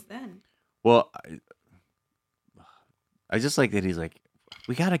happens then? Well, I just like that he's like,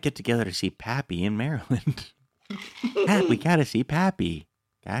 we got to get together to see Pappy in Maryland. We got to see Pappy.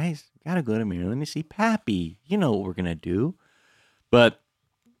 Guys, got to go to Maryland to see Pappy. You know what we're going to do. But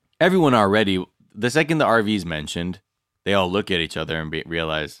everyone already, the second the RV's mentioned, they all look at each other and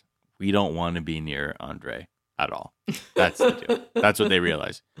realize we don't want to be near Andre at all. That's the deal. That's what they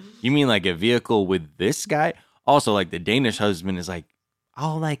realize. You mean like a vehicle with this guy? Also, like the Danish husband is like,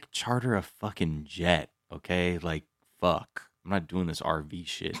 I'll like charter a fucking jet, okay? Like, fuck. I'm not doing this RV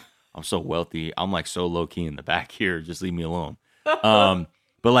shit. I'm so wealthy. I'm like so low key in the back here. Just leave me alone. But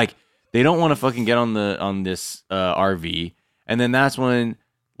like, they don't want to fucking get on this RV, and then that's when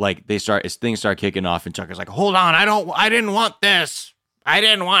like things start kicking off, and Chuck is like, hold on, I didn't want this. I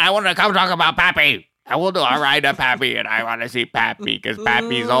wanted to come talk about Pappy. I will do a ride to Pappy, and I want to see Pappy because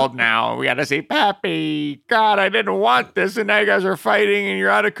Pappy's old now. We got to see Pappy. God, I didn't want this, and now you guys are fighting, and you're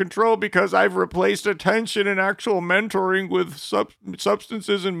out of control because I've replaced attention and actual mentoring with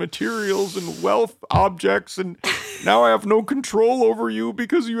substances and materials and wealth objects, and now I have no control over you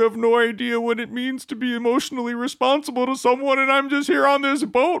because you have no idea what it means to be emotionally responsible to someone, and I'm just here on this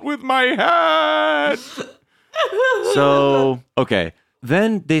boat with my hat. So, okay.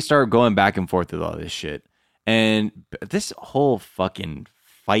 Then they start going back and forth with all this shit. And this whole fucking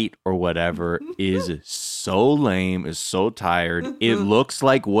fight or whatever is so lame, is so tired. It looks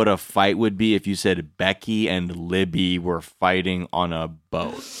like what a fight would be if you said Becky and Libby were fighting on a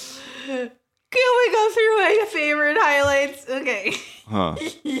boat. Can we go through my favorite highlights? Okay. Huh.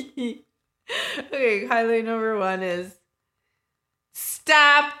 Okay, highlight number 1 is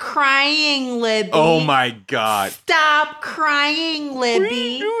stop crying, Libby. Oh my God. Stop crying, Libby. What are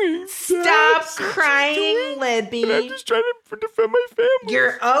you doing? Stop Dad, crying, Libby. I'm just trying to defend my family.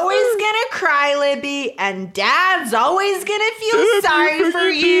 You're always gonna cry, Libby, and Dad's always gonna feel sorry for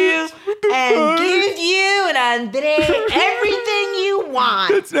you and give you and Andre everything you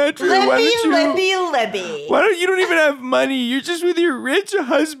want. That's not true. Libby, Why don't you, Libby. Why don't you don't even have money? You're just with your rich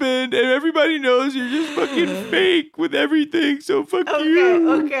husband, and everybody knows you're just fucking fake with everything. So fuck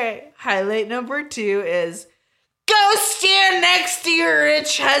you. Okay. Highlight number 2 is go stand next to your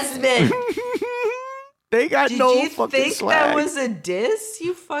rich husband. They got Did no you fucking think swag. that was a diss,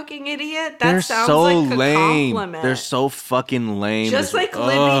 you fucking idiot? That They're sounds so like a lame. compliment. They're so fucking lame. Just like Ugh.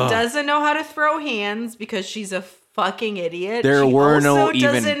 Libby doesn't know how to throw hands because she's a fucking idiot. There she were also no even-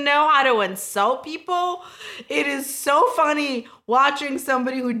 doesn't know how to insult people. It is so funny watching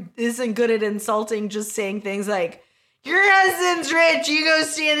somebody who isn't good at insulting just saying things like, your husband's rich, you go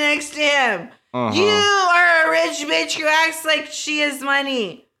stand next to him. Uh-huh. You are a rich bitch who acts like she has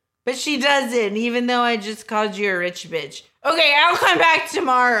money. But she doesn't, even though I just called you a rich bitch. Okay, I'll come back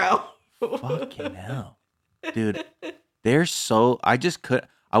tomorrow. Fucking hell. Dude, they're so, I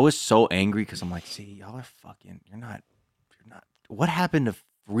was so angry because I'm like, see, y'all are fucking, you're not, what happened to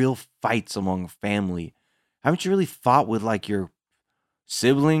real fights among family? Haven't you really fought with like your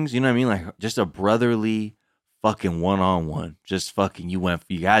siblings? You know what I mean? Like just a brotherly fucking one-on-one. Just fucking, you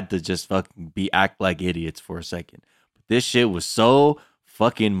had to just fucking act like idiots for a second. But this shit was so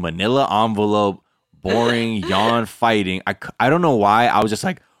fucking manila envelope, boring, yawn fighting. I don't know why. I was just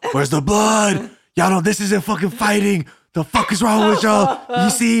like, where's the blood? Y'all know this isn't fucking fighting. The fuck is wrong with y'all? You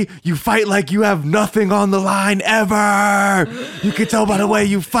see, you fight like you have nothing on the line ever. You can tell by the way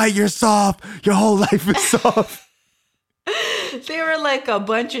you fight, you're soft. Your whole life is soft. They were like a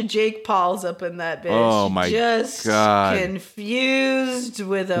bunch of Jake Pauls up in that bitch. Oh my Just God. confused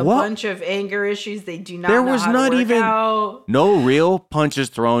with a What? bunch of anger issues they do not There know was how not to work even out. no real punches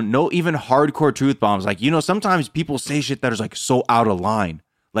thrown, no even hardcore truth bombs. Like, sometimes people say shit that is like so out of line.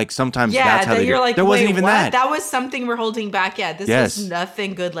 Like sometimes Yeah, that's how that they you're do. like, There wasn't wait, even what? that. That was something we're holding back. Yeah, this Yes. was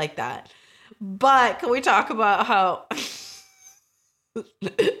nothing good like that. But can we talk about how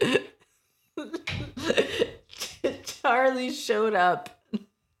Charlie showed up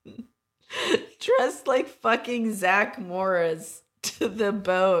dressed like fucking Zach Morris to the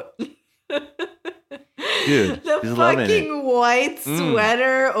boat? Dude, The he's loving it. fucking white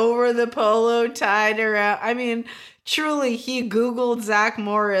sweater over the polo tied around. I mean, truly, he Googled Zach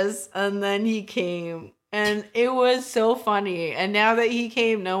Morris and then he came. And it was so funny. And now that he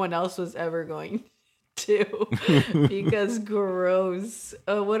came, no one else was ever going to. Because gross.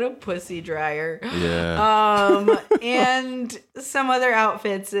 Oh, what a pussy dryer. Yeah. And some other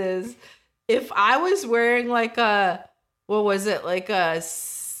outfits is, if I was wearing like a, what was it? Like a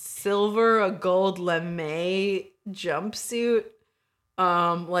gold lame jumpsuit,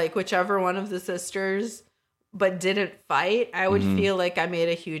 like whichever one of the sisters, but didn't fight, I would feel like I made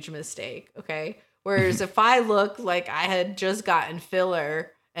a huge mistake. Okay. Whereas if I look like I had just gotten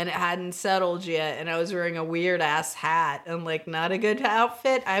filler and it hadn't settled yet, and I was wearing a weird ass hat and like not a good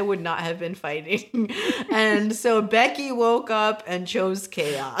outfit, I would not have been fighting. And so Becky woke up and chose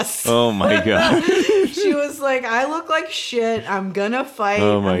chaos. Oh my God. She was like, I look like shit. I'm gonna fight.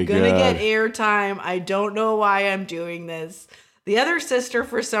 Oh my I'm gonna God. get airtime. I don't know why I'm doing this. The other sister,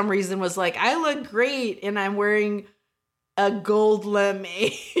 for some reason, was like, I look great and I'm wearing a gold lame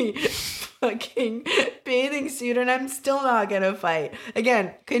fucking bathing suit and I'm still not gonna fight.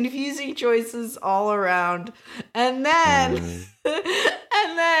 Again, confusing choices all around. And then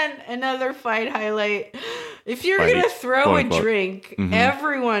and then another fight highlight. If you're Fight, gonna throw quote, a unquote. drink, Mhm.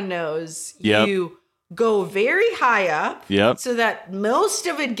 everyone knows Yep. you go very high up Yep. so that most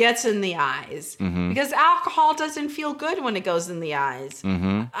of it gets in the eyes. Mhm. Because alcohol doesn't feel good when it goes in the eyes.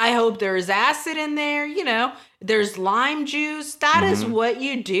 Mm-hmm. I hope there's acid in there, there's lime juice. That is what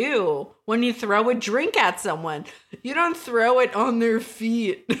you do when you throw a drink at someone. You don't throw it on their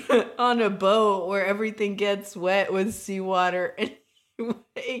feet on a boat where everything gets wet with seawater. Anyway,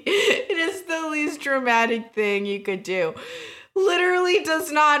 it is the least dramatic thing you could do. Literally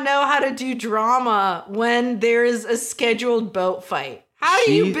does not know how to do drama when there is a scheduled boat fight. How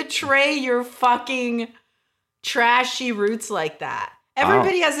do you She- betray your fucking trashy roots like that?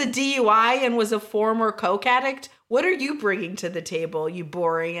 Everybody has a DUI and was a former coke addict. What are you bringing to the table, you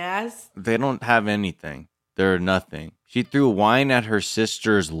boring ass? They don't have anything. They're nothing. She threw wine at her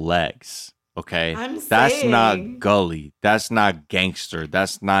sister's legs. Okay? I'm That's saying. not gully. That's not gangster.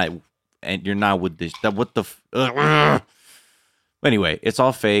 That's not, and you're not with this. What the? Anyway, it's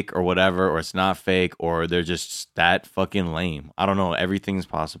all fake or whatever, or it's not fake, or they're just that fucking lame. I don't know. Everything's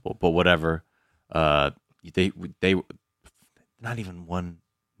possible, but whatever. They not even one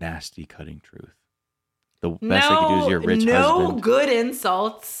nasty cutting truth. The best they can do is your rich no husband. good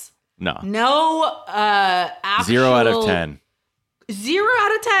insults. No. No actual 0 out of 10. 0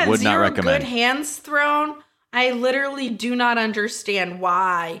 out of 10. Would not 0 recommend. good hands thrown. I literally do not understand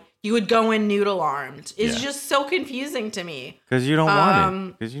why you would go in noodle armed. It's Yeah. just so confusing to me. Because you don't want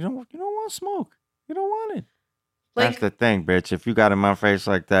it. Because you don't want smoke. You don't want it. That's Like, the thing, bitch. If you got in my face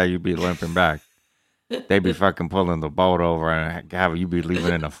like that, you'd be limping back. They be fucking pulling the boat over and have you be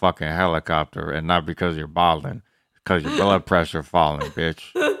leaving in a fucking helicopter, and not because you're balding, because your blood pressure falling, bitch.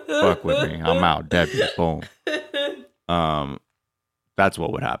 Fuck with me. I'm out. Debbie. Boom. That's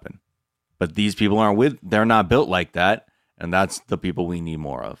what would happen. But these people they're not built like that, and that's the people we need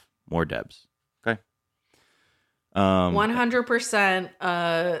more of. More Debs. Okay. 100%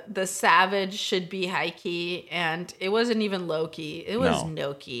 the savage should be high key, and it wasn't even low key. It was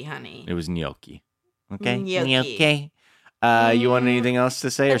no key, honey. It was gnocchi. Okay. Gnocchi. You want anything else to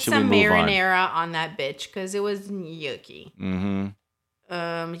say, or Put should we some move on? marinara on that bitch because it was gnocchi.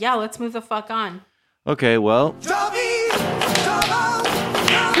 Mm-hmm. Yeah, let's move the fuck on. Okay, well.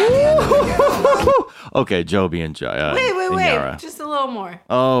 Okay, Joby and Wait, and Yara. just a little more.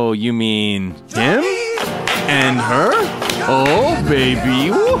 Oh, you mean him and her? Oh, baby.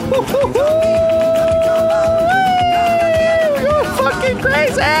 You're fucking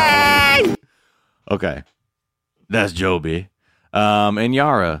crazy. Okay, that's Joby. And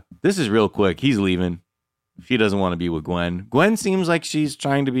Yara. This is real quick. He's leaving. She doesn't want to be with Gwen. Gwen seems like she's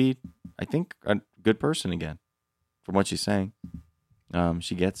trying to be, I think, a good person again, from what she's saying.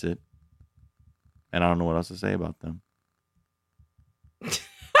 She gets it. And I don't know what else to say about them.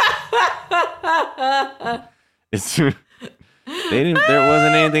 It's there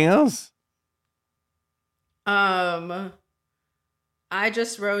wasn't anything else. I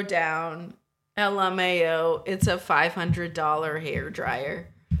just wrote down LMAO. It's a $500 hair dryer.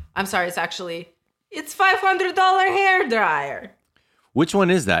 I'm sorry, it's $500 hair dryer. Which one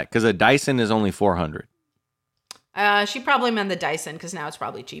is that? Because a Dyson is only $400. She probably meant the Dyson because now it's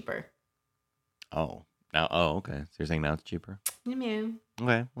probably cheaper. Oh, okay. So you're saying now it's cheaper? Yeah.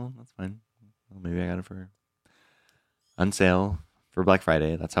 Okay, well, that's fine. Well, maybe I got it for on sale for Black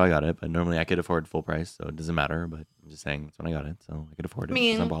Friday. That's how I got it. But normally I could afford full price, so it doesn't matter. But I'm just saying that's when I got it, so I could afford it. I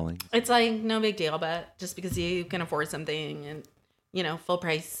mean, because I'm balling. it's like no big deal, but just because you can afford something and full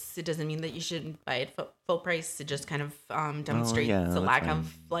price, it doesn't mean that you should buy it full price. It just kind of demonstrates yeah, the that's lack fine.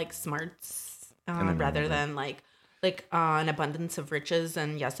 of like smarts I know rather that. than like an abundance of riches.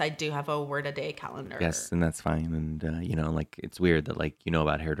 And yes, I do have a word a day calendar. Yes, and that's fine. And like it's weird that like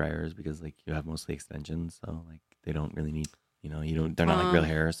about hair dryers because like you have mostly extensions, so like they don't really need they're not like real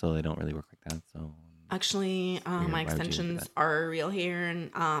hair, so they don't really work like that. So Actually, weird. Why my would you do extensions that? are real hair, and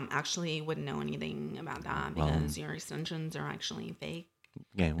actually wouldn't know anything about that Well- because your extensions are actually fake.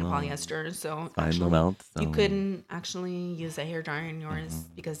 Okay, and well, polyester. So fine, actually, they'll melt. you so- couldn't actually use a hairdryer in yours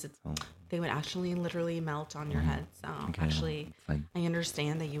Mm-hmm. because so, they would actually literally melt on your head. So okay, actually, well, it's fine. I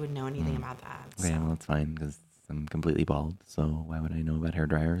understand that you would know anything about that. Okay, So. well, it's fine because I'm completely bald. So why would I know about hair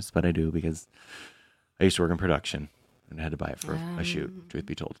dryers? But I do because I used to work in production and I had to buy it for a shoot. Truth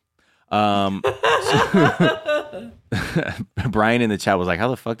be told. Brian in the chat was like, "How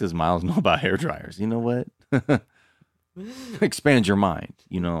the fuck does Miles know about hair dryers?" You know what? Expand your mind.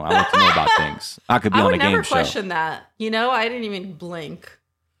 You know, I want to know about things. I could be I on would a never game show. question that. You know, I didn't even blink.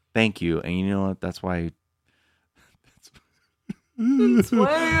 Thank you. And you know what? That's why. That's why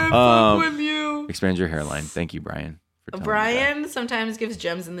I fuck with you. Expand your hairline. Thank you, Brian. For telling me that. Brian sometimes gives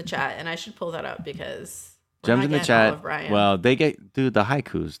gems in the chat, and I should pull that up because we're Gems not in the getting all chat. of Brian. Well, they get the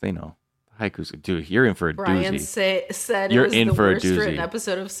haikus. They know haikus. Dude, you're in for a Brian doozy. said You're it was in the for a worst doozy. written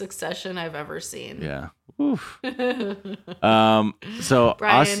episode of Succession I've ever seen. Yeah. Oof. So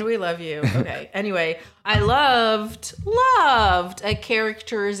Brian, we love you. Okay. Anyway, I loved a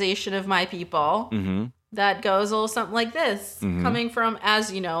characterization of my people Mm-hmm. that goes a little something like this, coming from,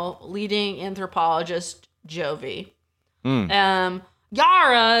 as you know, leading anthropologist Jovi.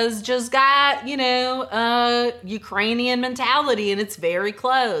 Yara's just got, Ukrainian mentality, and it's very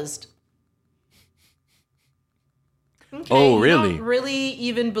closed. Okay, Oh, you really? don't really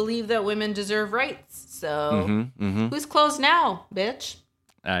even believe that women deserve rights. So Mm-hmm. who's closed now, bitch?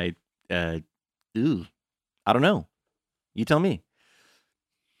 I don't know. You tell me.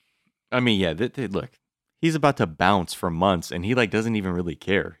 I mean, yeah, look, he's about to bounce for months and he doesn't even really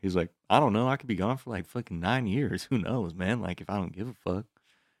care. He's like, I don't know. I could be gone for fucking 9 years. Who knows, man? If I don't give a fuck.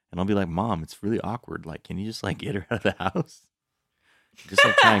 And I'll be like, Mom, it's really awkward. Can you just get her out of the house? Just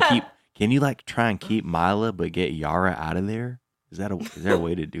try and keep, can you try and keep Mila, but get Yara out of there? Is there a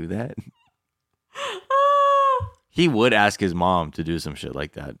way to do that? He would ask his mom to do some shit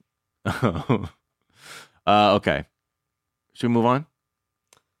like that. Okay. Should we move on?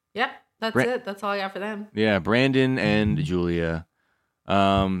 Yep, that's it. That's all I got for them. Yeah, Brandon and Julia.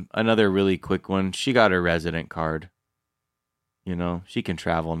 Another really quick one. She got her resident card. She can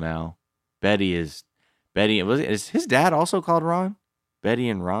travel now. Is his dad also called Ron? Betty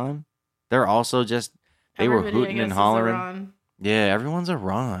and Ron? They're also just, they were Everybody, I hooting and guess, is a hollering. Ron. Yeah, everyone's a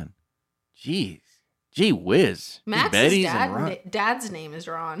Ron. Jeez. Gee whiz. Max's Betty's and Ron. dad's name is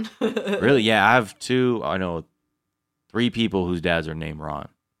Ron. Really? Yeah, I have 3 people whose dads are named Ron.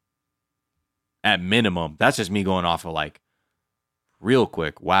 At minimum. That's just me going off of real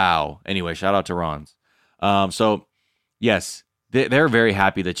quick. Wow. Anyway, shout out to Ron's. So, yes, they're very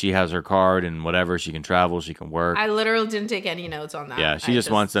happy that she has her card and whatever. She can travel, she can work. I literally didn't take any notes on that. Yeah, she just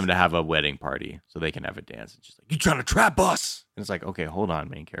wants them to have a wedding party so they can have a dance. And she's like, you trying to trap us? And it's like, okay, hold on,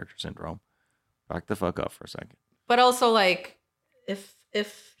 main character syndrome. Back the fuck up for a second. But also,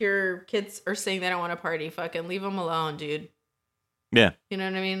 if your kids are saying they don't want to party, fucking leave them alone, dude. Yeah. You know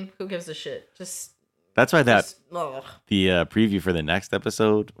what I mean? Who gives a shit? That's why the preview for the next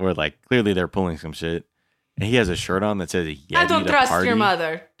episode, where clearly they're pulling some shit, and he has a shirt on that says Yeti I don't to trust party. your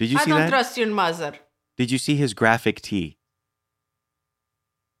mother. Did you see I that? don't trust your mother. Did you see his graphic tee?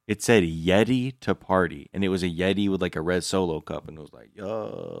 It said Yeti to party, and it was a Yeti with a red Solo cup, and it was like,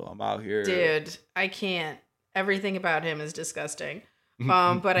 yo, I'm out here. Dude, I can't. Everything about him is disgusting.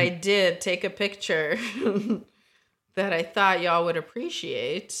 But I did take a picture that I thought y'all would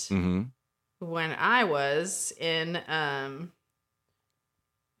appreciate Mm-hmm. when I was in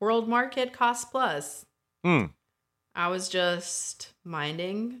World Market Cost Plus. I was just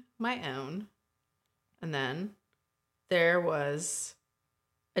minding my own, and then there was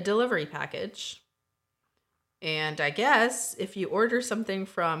a delivery package. And I guess if you order something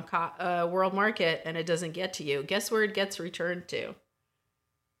from World Market and it doesn't get to you, guess where it gets returned to?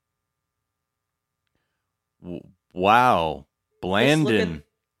 Wow. Blandon.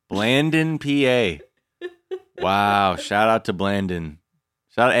 Blandon, PA. Wow. Shout out to Blandon.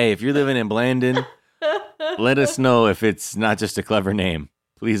 Hey, if you're living in Blandon, let us know if it's not just a clever name.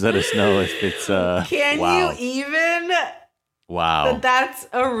 Please let us know if it's Can wow. you even? Wow. That's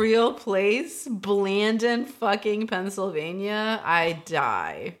a real place? Blandon, fucking Pennsylvania. I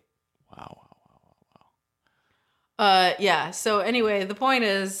die. Wow. Yeah. So anyway, the point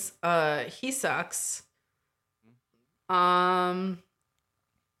is, he sucks. I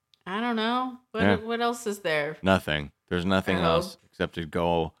don't know. What else is there? Nothing. There's nothing else except to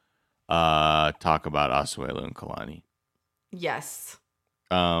go talk about Asuelu and Kalani. Yes.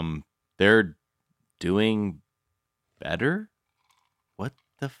 They're doing better? What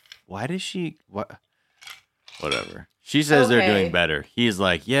the why does she whatever. She says they're doing better. He's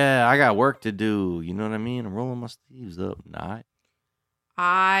like, yeah, I got work to do. You know what I mean? I'm rolling my sleeves up. Not.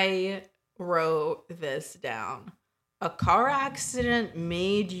 I wrote this down. A car accident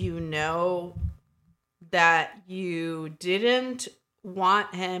made you know that you didn't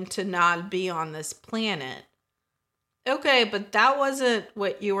want him to not be on this planet. Okay, but that wasn't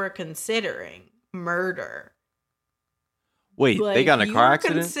what you were considering. Murder. Wait, they got in a you car were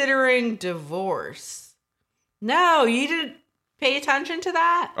accident? considering divorce. No, you didn't pay attention to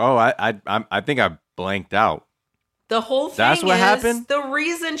that. Oh, I think I blanked out. The whole thing That's what is happened? the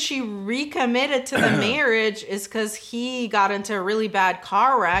reason she recommitted to the marriage is because he got into a really bad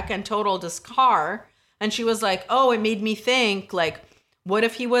car wreck and totaled his car. And she was like, oh, it made me think, like, what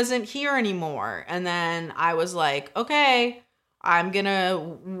if he wasn't here anymore? And then I was like, okay, I'm going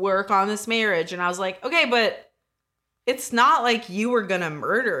to work on this marriage. And I was like, okay, but it's not like you were going to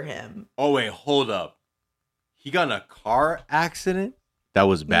murder him. Oh, wait, hold up. He got in a car accident? That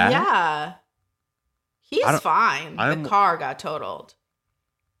was bad? Yeah. He's fine. The car got totaled.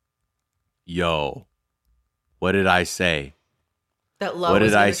 Yo, what did I say? That Lo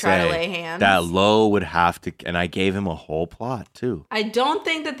was going to try to lay hands. That Lo would have to, and I gave him a whole plot too. I don't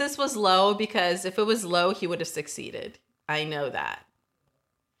think that this was Lo, because if it was Lo, he would have succeeded. I know that.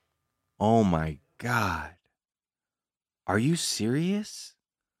 Oh my God. Are you serious?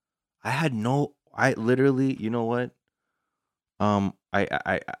 I literally, you know what? I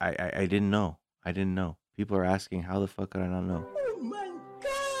didn't know. I didn't know. People are asking, how the fuck could I not know? Oh my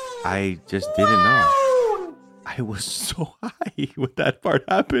God. I just didn't know. I was so high when that part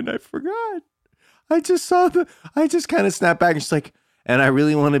happened. I forgot. I just kind of snapped back and she's like, and I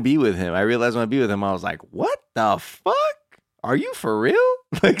really want to be with him. I realized when I be with him, I was like, what the fuck? Are you for real?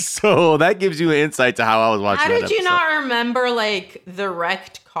 Like, so that gives you an insight to how I was watching. How did you not remember, like, the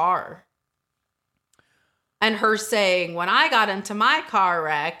wrecked car? And her saying, when I got into my car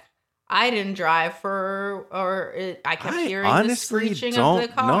wreck, I didn't drive I kept hearing the screeching of the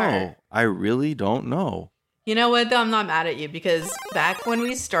car. No, I really don't know. You know what, though? I'm not mad at you, because back when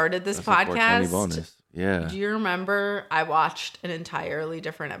we started this podcast, yeah. do you remember I watched an entirely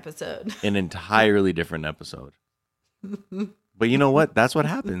different episode? An entirely different episode. But you know what? That's what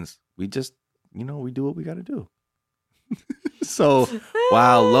happens. We just, we do what we got to do. So,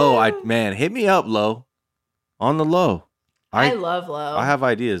 wow, Lo, hit me up, Lo. On the low. I love Lo. I have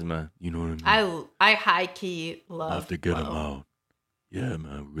ideas, man. You know what I mean? I high key love. I have to get him out. Yeah,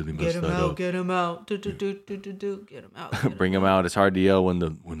 man. Really messed Get him that out. up. Get him out. Get him out. Bring him out. It's hard to yell when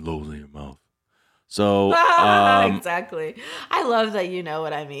Lo's in your mouth. So exactly. I love that you know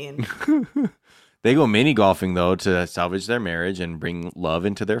what I mean. They go mini golfing though to salvage their marriage and bring love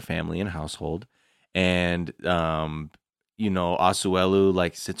into their family and household. And Asuelu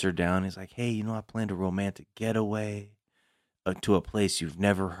like sits her down. He's like, hey, I planned a romantic getaway to a place you've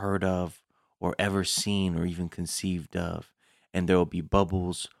never heard of or ever seen or even conceived of. And there will be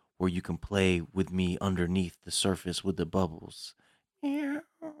bubbles where you can play with me underneath the surface with the bubbles.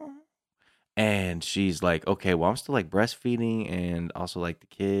 And she's like, okay, well, I'm still like breastfeeding and also like the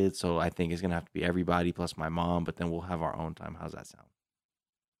kids. So I think it's going to have to be everybody plus my mom, but then we'll have our own time. How's that sound?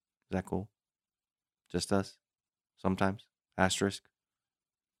 Is that cool? Just us? Sometimes? Asterisk?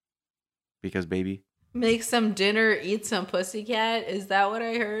 Because baby? Make some dinner, eat some pussycat. Is that what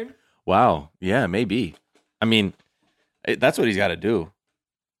I heard? Wow. Yeah, maybe. I mean, that's what he's got to do.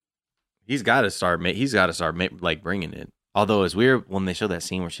 He's got to start like bringing it. Although it's weird when they show that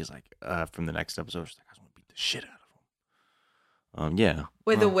scene where she's like, from the next episode, she's like, I just want to beat the shit out of him. Yeah.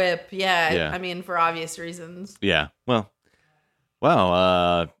 With a whip. Yeah. I mean, for obvious reasons. Yeah. Well,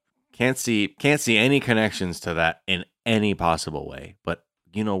 can't see any connections to that in any possible way. But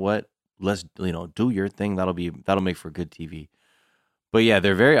you know what? Let's, do your thing. That'll make for good TV. But yeah,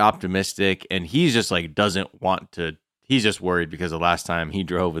 they're very optimistic, and he's just like doesn't want to. He's just worried because the last time he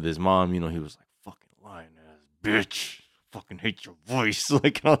drove with his mom, he was like, fucking lying ass bitch. Fucking hate your voice,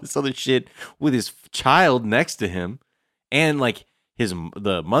 like all this other shit with his child next to him, and like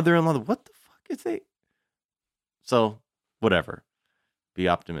the mother-in-law. What the fuck is they? So whatever. Be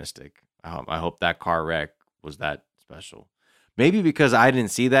optimistic. I hope that car wreck was that special. Maybe because I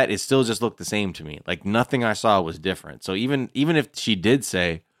didn't see that, it still just looked the same to me. Like nothing I saw was different. So even if she did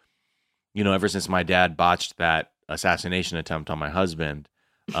say, ever since my dad botched that assassination attempt on my husband,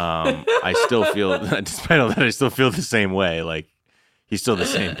 I still feel, despite all that, I still feel the same way. Like he's still the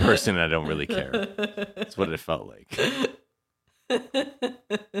same person, and I don't really care. That's what it felt like.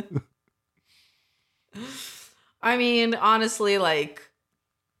 I mean, honestly, like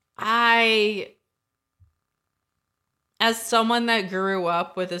as someone that grew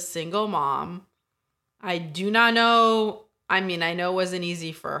up with a single mom, I do not know. I mean, I know it wasn't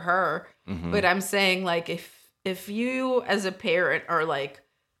easy for her, but I'm saying like if you as a parent are like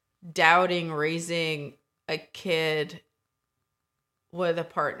doubting raising a kid with a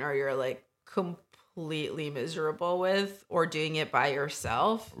partner you're like completely miserable with or doing it by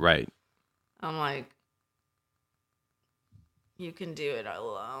yourself, Right. I'm like, you can do it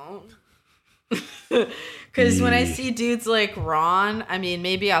alone. Because when I see dudes like Ron, I mean,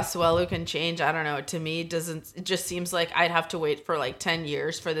 maybe Asuelu can change. I don't know. To me, it just seems like I'd have to wait for like 10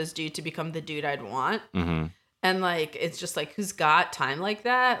 years for this dude to become the dude I'd want. Mm-hmm. And like, it's just like, who's got time like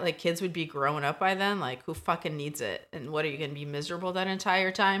that? Like, kids would be growing up by then. Like, who fucking needs it? And what are you going to be miserable that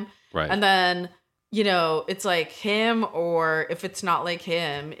entire time? Right. And then, you know, it's like him, or if it's not like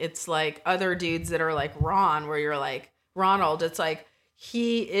him, it's like other dudes that are like Ron, where you're like, Ronald, it's like,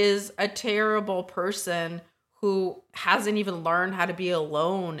 he is a terrible person who hasn't even learned how to be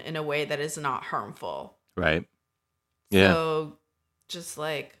alone in a way that is not harmful. Right. Yeah. So just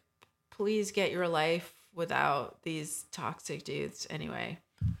like, please get your life without these toxic dudes anyway.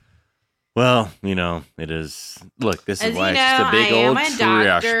 Well, you know, it is. Look, this As is why you it's just know, a big I old am a trash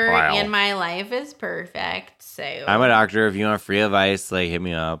doctor pile. and my life is perfect. So I'm a doctor. If you want free advice, like hit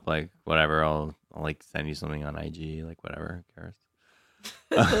me up, like whatever. I'll like send you something on IG, like whatever. Who cares?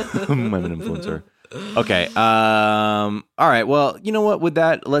 I'm an influencer. Okay. All right. Well, you know what? With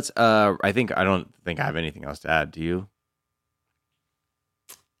that, let's. I don't think I have anything else to add. Do you?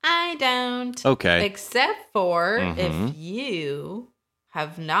 I don't. Okay. Except for Mhm. if you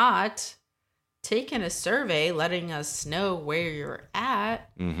have not taken a survey letting us know where you're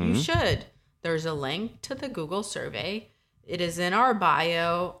at, Mhm. you should. There's a link to the Google survey. It is in our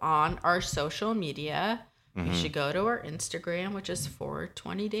bio on our social media. You Mhm. should go to our Instagram, which is for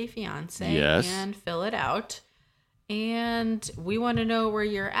 20 Day Fiance, Yes. and fill it out. And we want to know where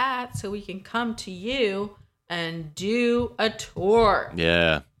you're at so we can come to you and do a tour.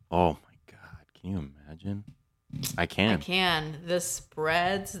 Yeah. Oh my God. Can you imagine? I can. I can. The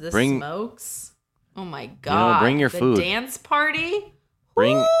spreads, the Bring- smokes. Oh my God. bring your the food. dance party.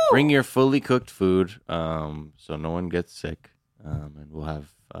 Bring Woo! your fully cooked food, so no one gets sick, and we'll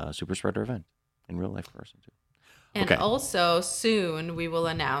have a super spreader event in real life person too. And Okay. also soon we will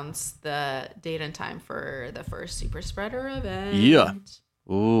announce the date and time for the first super spreader event. Yeah.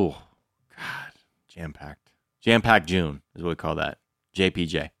 Ooh, God, jam packed June is what we call that.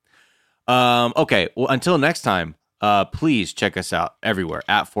 JPJ. Okay. Well, until next time, please check us out everywhere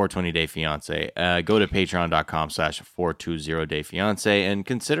at 420 Day Fiance. Go to patreon.com/420 Day Fiance and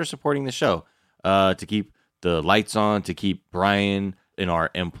consider supporting the show to keep the lights on, to keep Brian in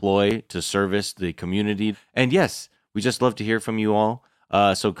our employ, to service the community. And yes, we just love to hear from you all.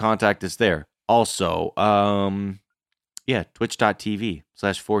 So contact us there. Also,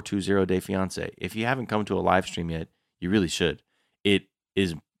 twitch.tv/420 Day Fiance. If you haven't come to a live stream yet, you really should. It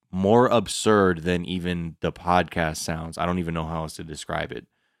is more absurd than even the podcast sounds. I don't even know how else to describe it.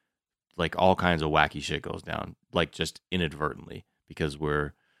 Like all kinds of wacky shit goes down, like just inadvertently because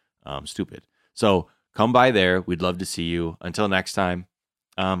we're stupid. So come by there. We'd love to see you. Until next time,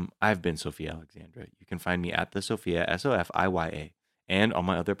 I've been Sophia Alexandra. You can find me at the Sophia, SOFIYA, and on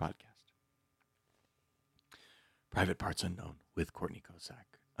my other podcast, Private Parts Unknown with Courtney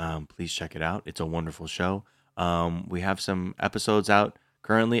Kosak. Please check it out. It's a wonderful show. We have some episodes out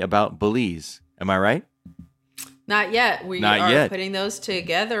currently about bullies. Am I right? Not yet. We Not are yet. putting those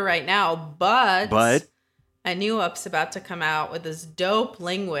together right now, but a new up's about to come out with this dope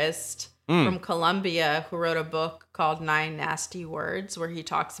linguist from Colombia who wrote a book called 9 Nasty Words, where he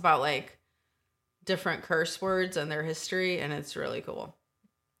talks about like different curse words and their history, and it's really cool.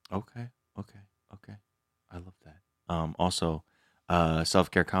 Okay. I love that. Also,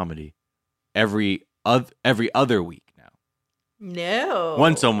 self-care comedy every other week now. No.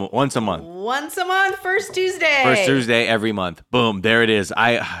 Once a month. Once a month, first Tuesday. First Tuesday every month. Boom. There it is.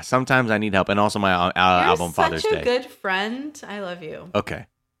 Sometimes I need help, and also my album Father's You're Day. such a good friend. I love you. Okay.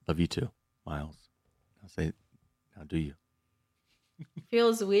 Love you too, Miles. Now do you?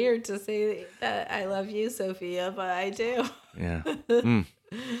 Feels weird to say that I love you, Sophia, but I do. Yeah.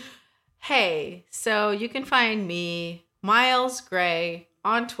 Hey, so you can find me, Miles Gray,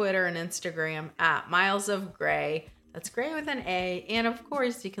 on Twitter and Instagram at Miles of Gray. That's Gray with an A. And of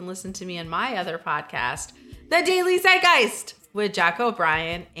course, you can listen to me on my other podcast, The Daily Zeitgeist, with Jack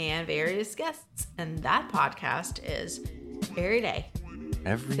O'Brien and various guests. And that podcast is every day.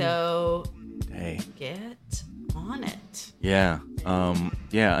 Every So day. get on it. Yeah.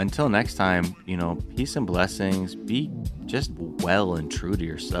 Until next time, peace and blessings. Be just well and true to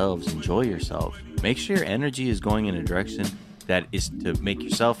yourselves. Enjoy yourself. Make sure your energy is going in a direction that is to make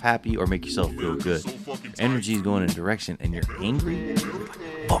yourself happy or make yourself feel good. So fucking tight. Energy is going in a direction and you're angry,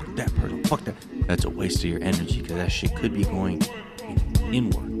 fuck that person, fuck that. That's a waste of your energy because that shit could be going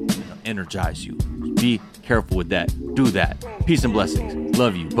inward, energize you. Be careful with that. Do that. Peace and blessings.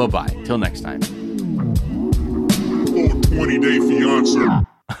 Love you. Bye-bye. Till next time. 20-day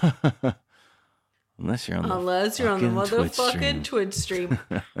fiance. Unless you're on the Unless you're on the fucking Twitch motherfucking Twitch stream.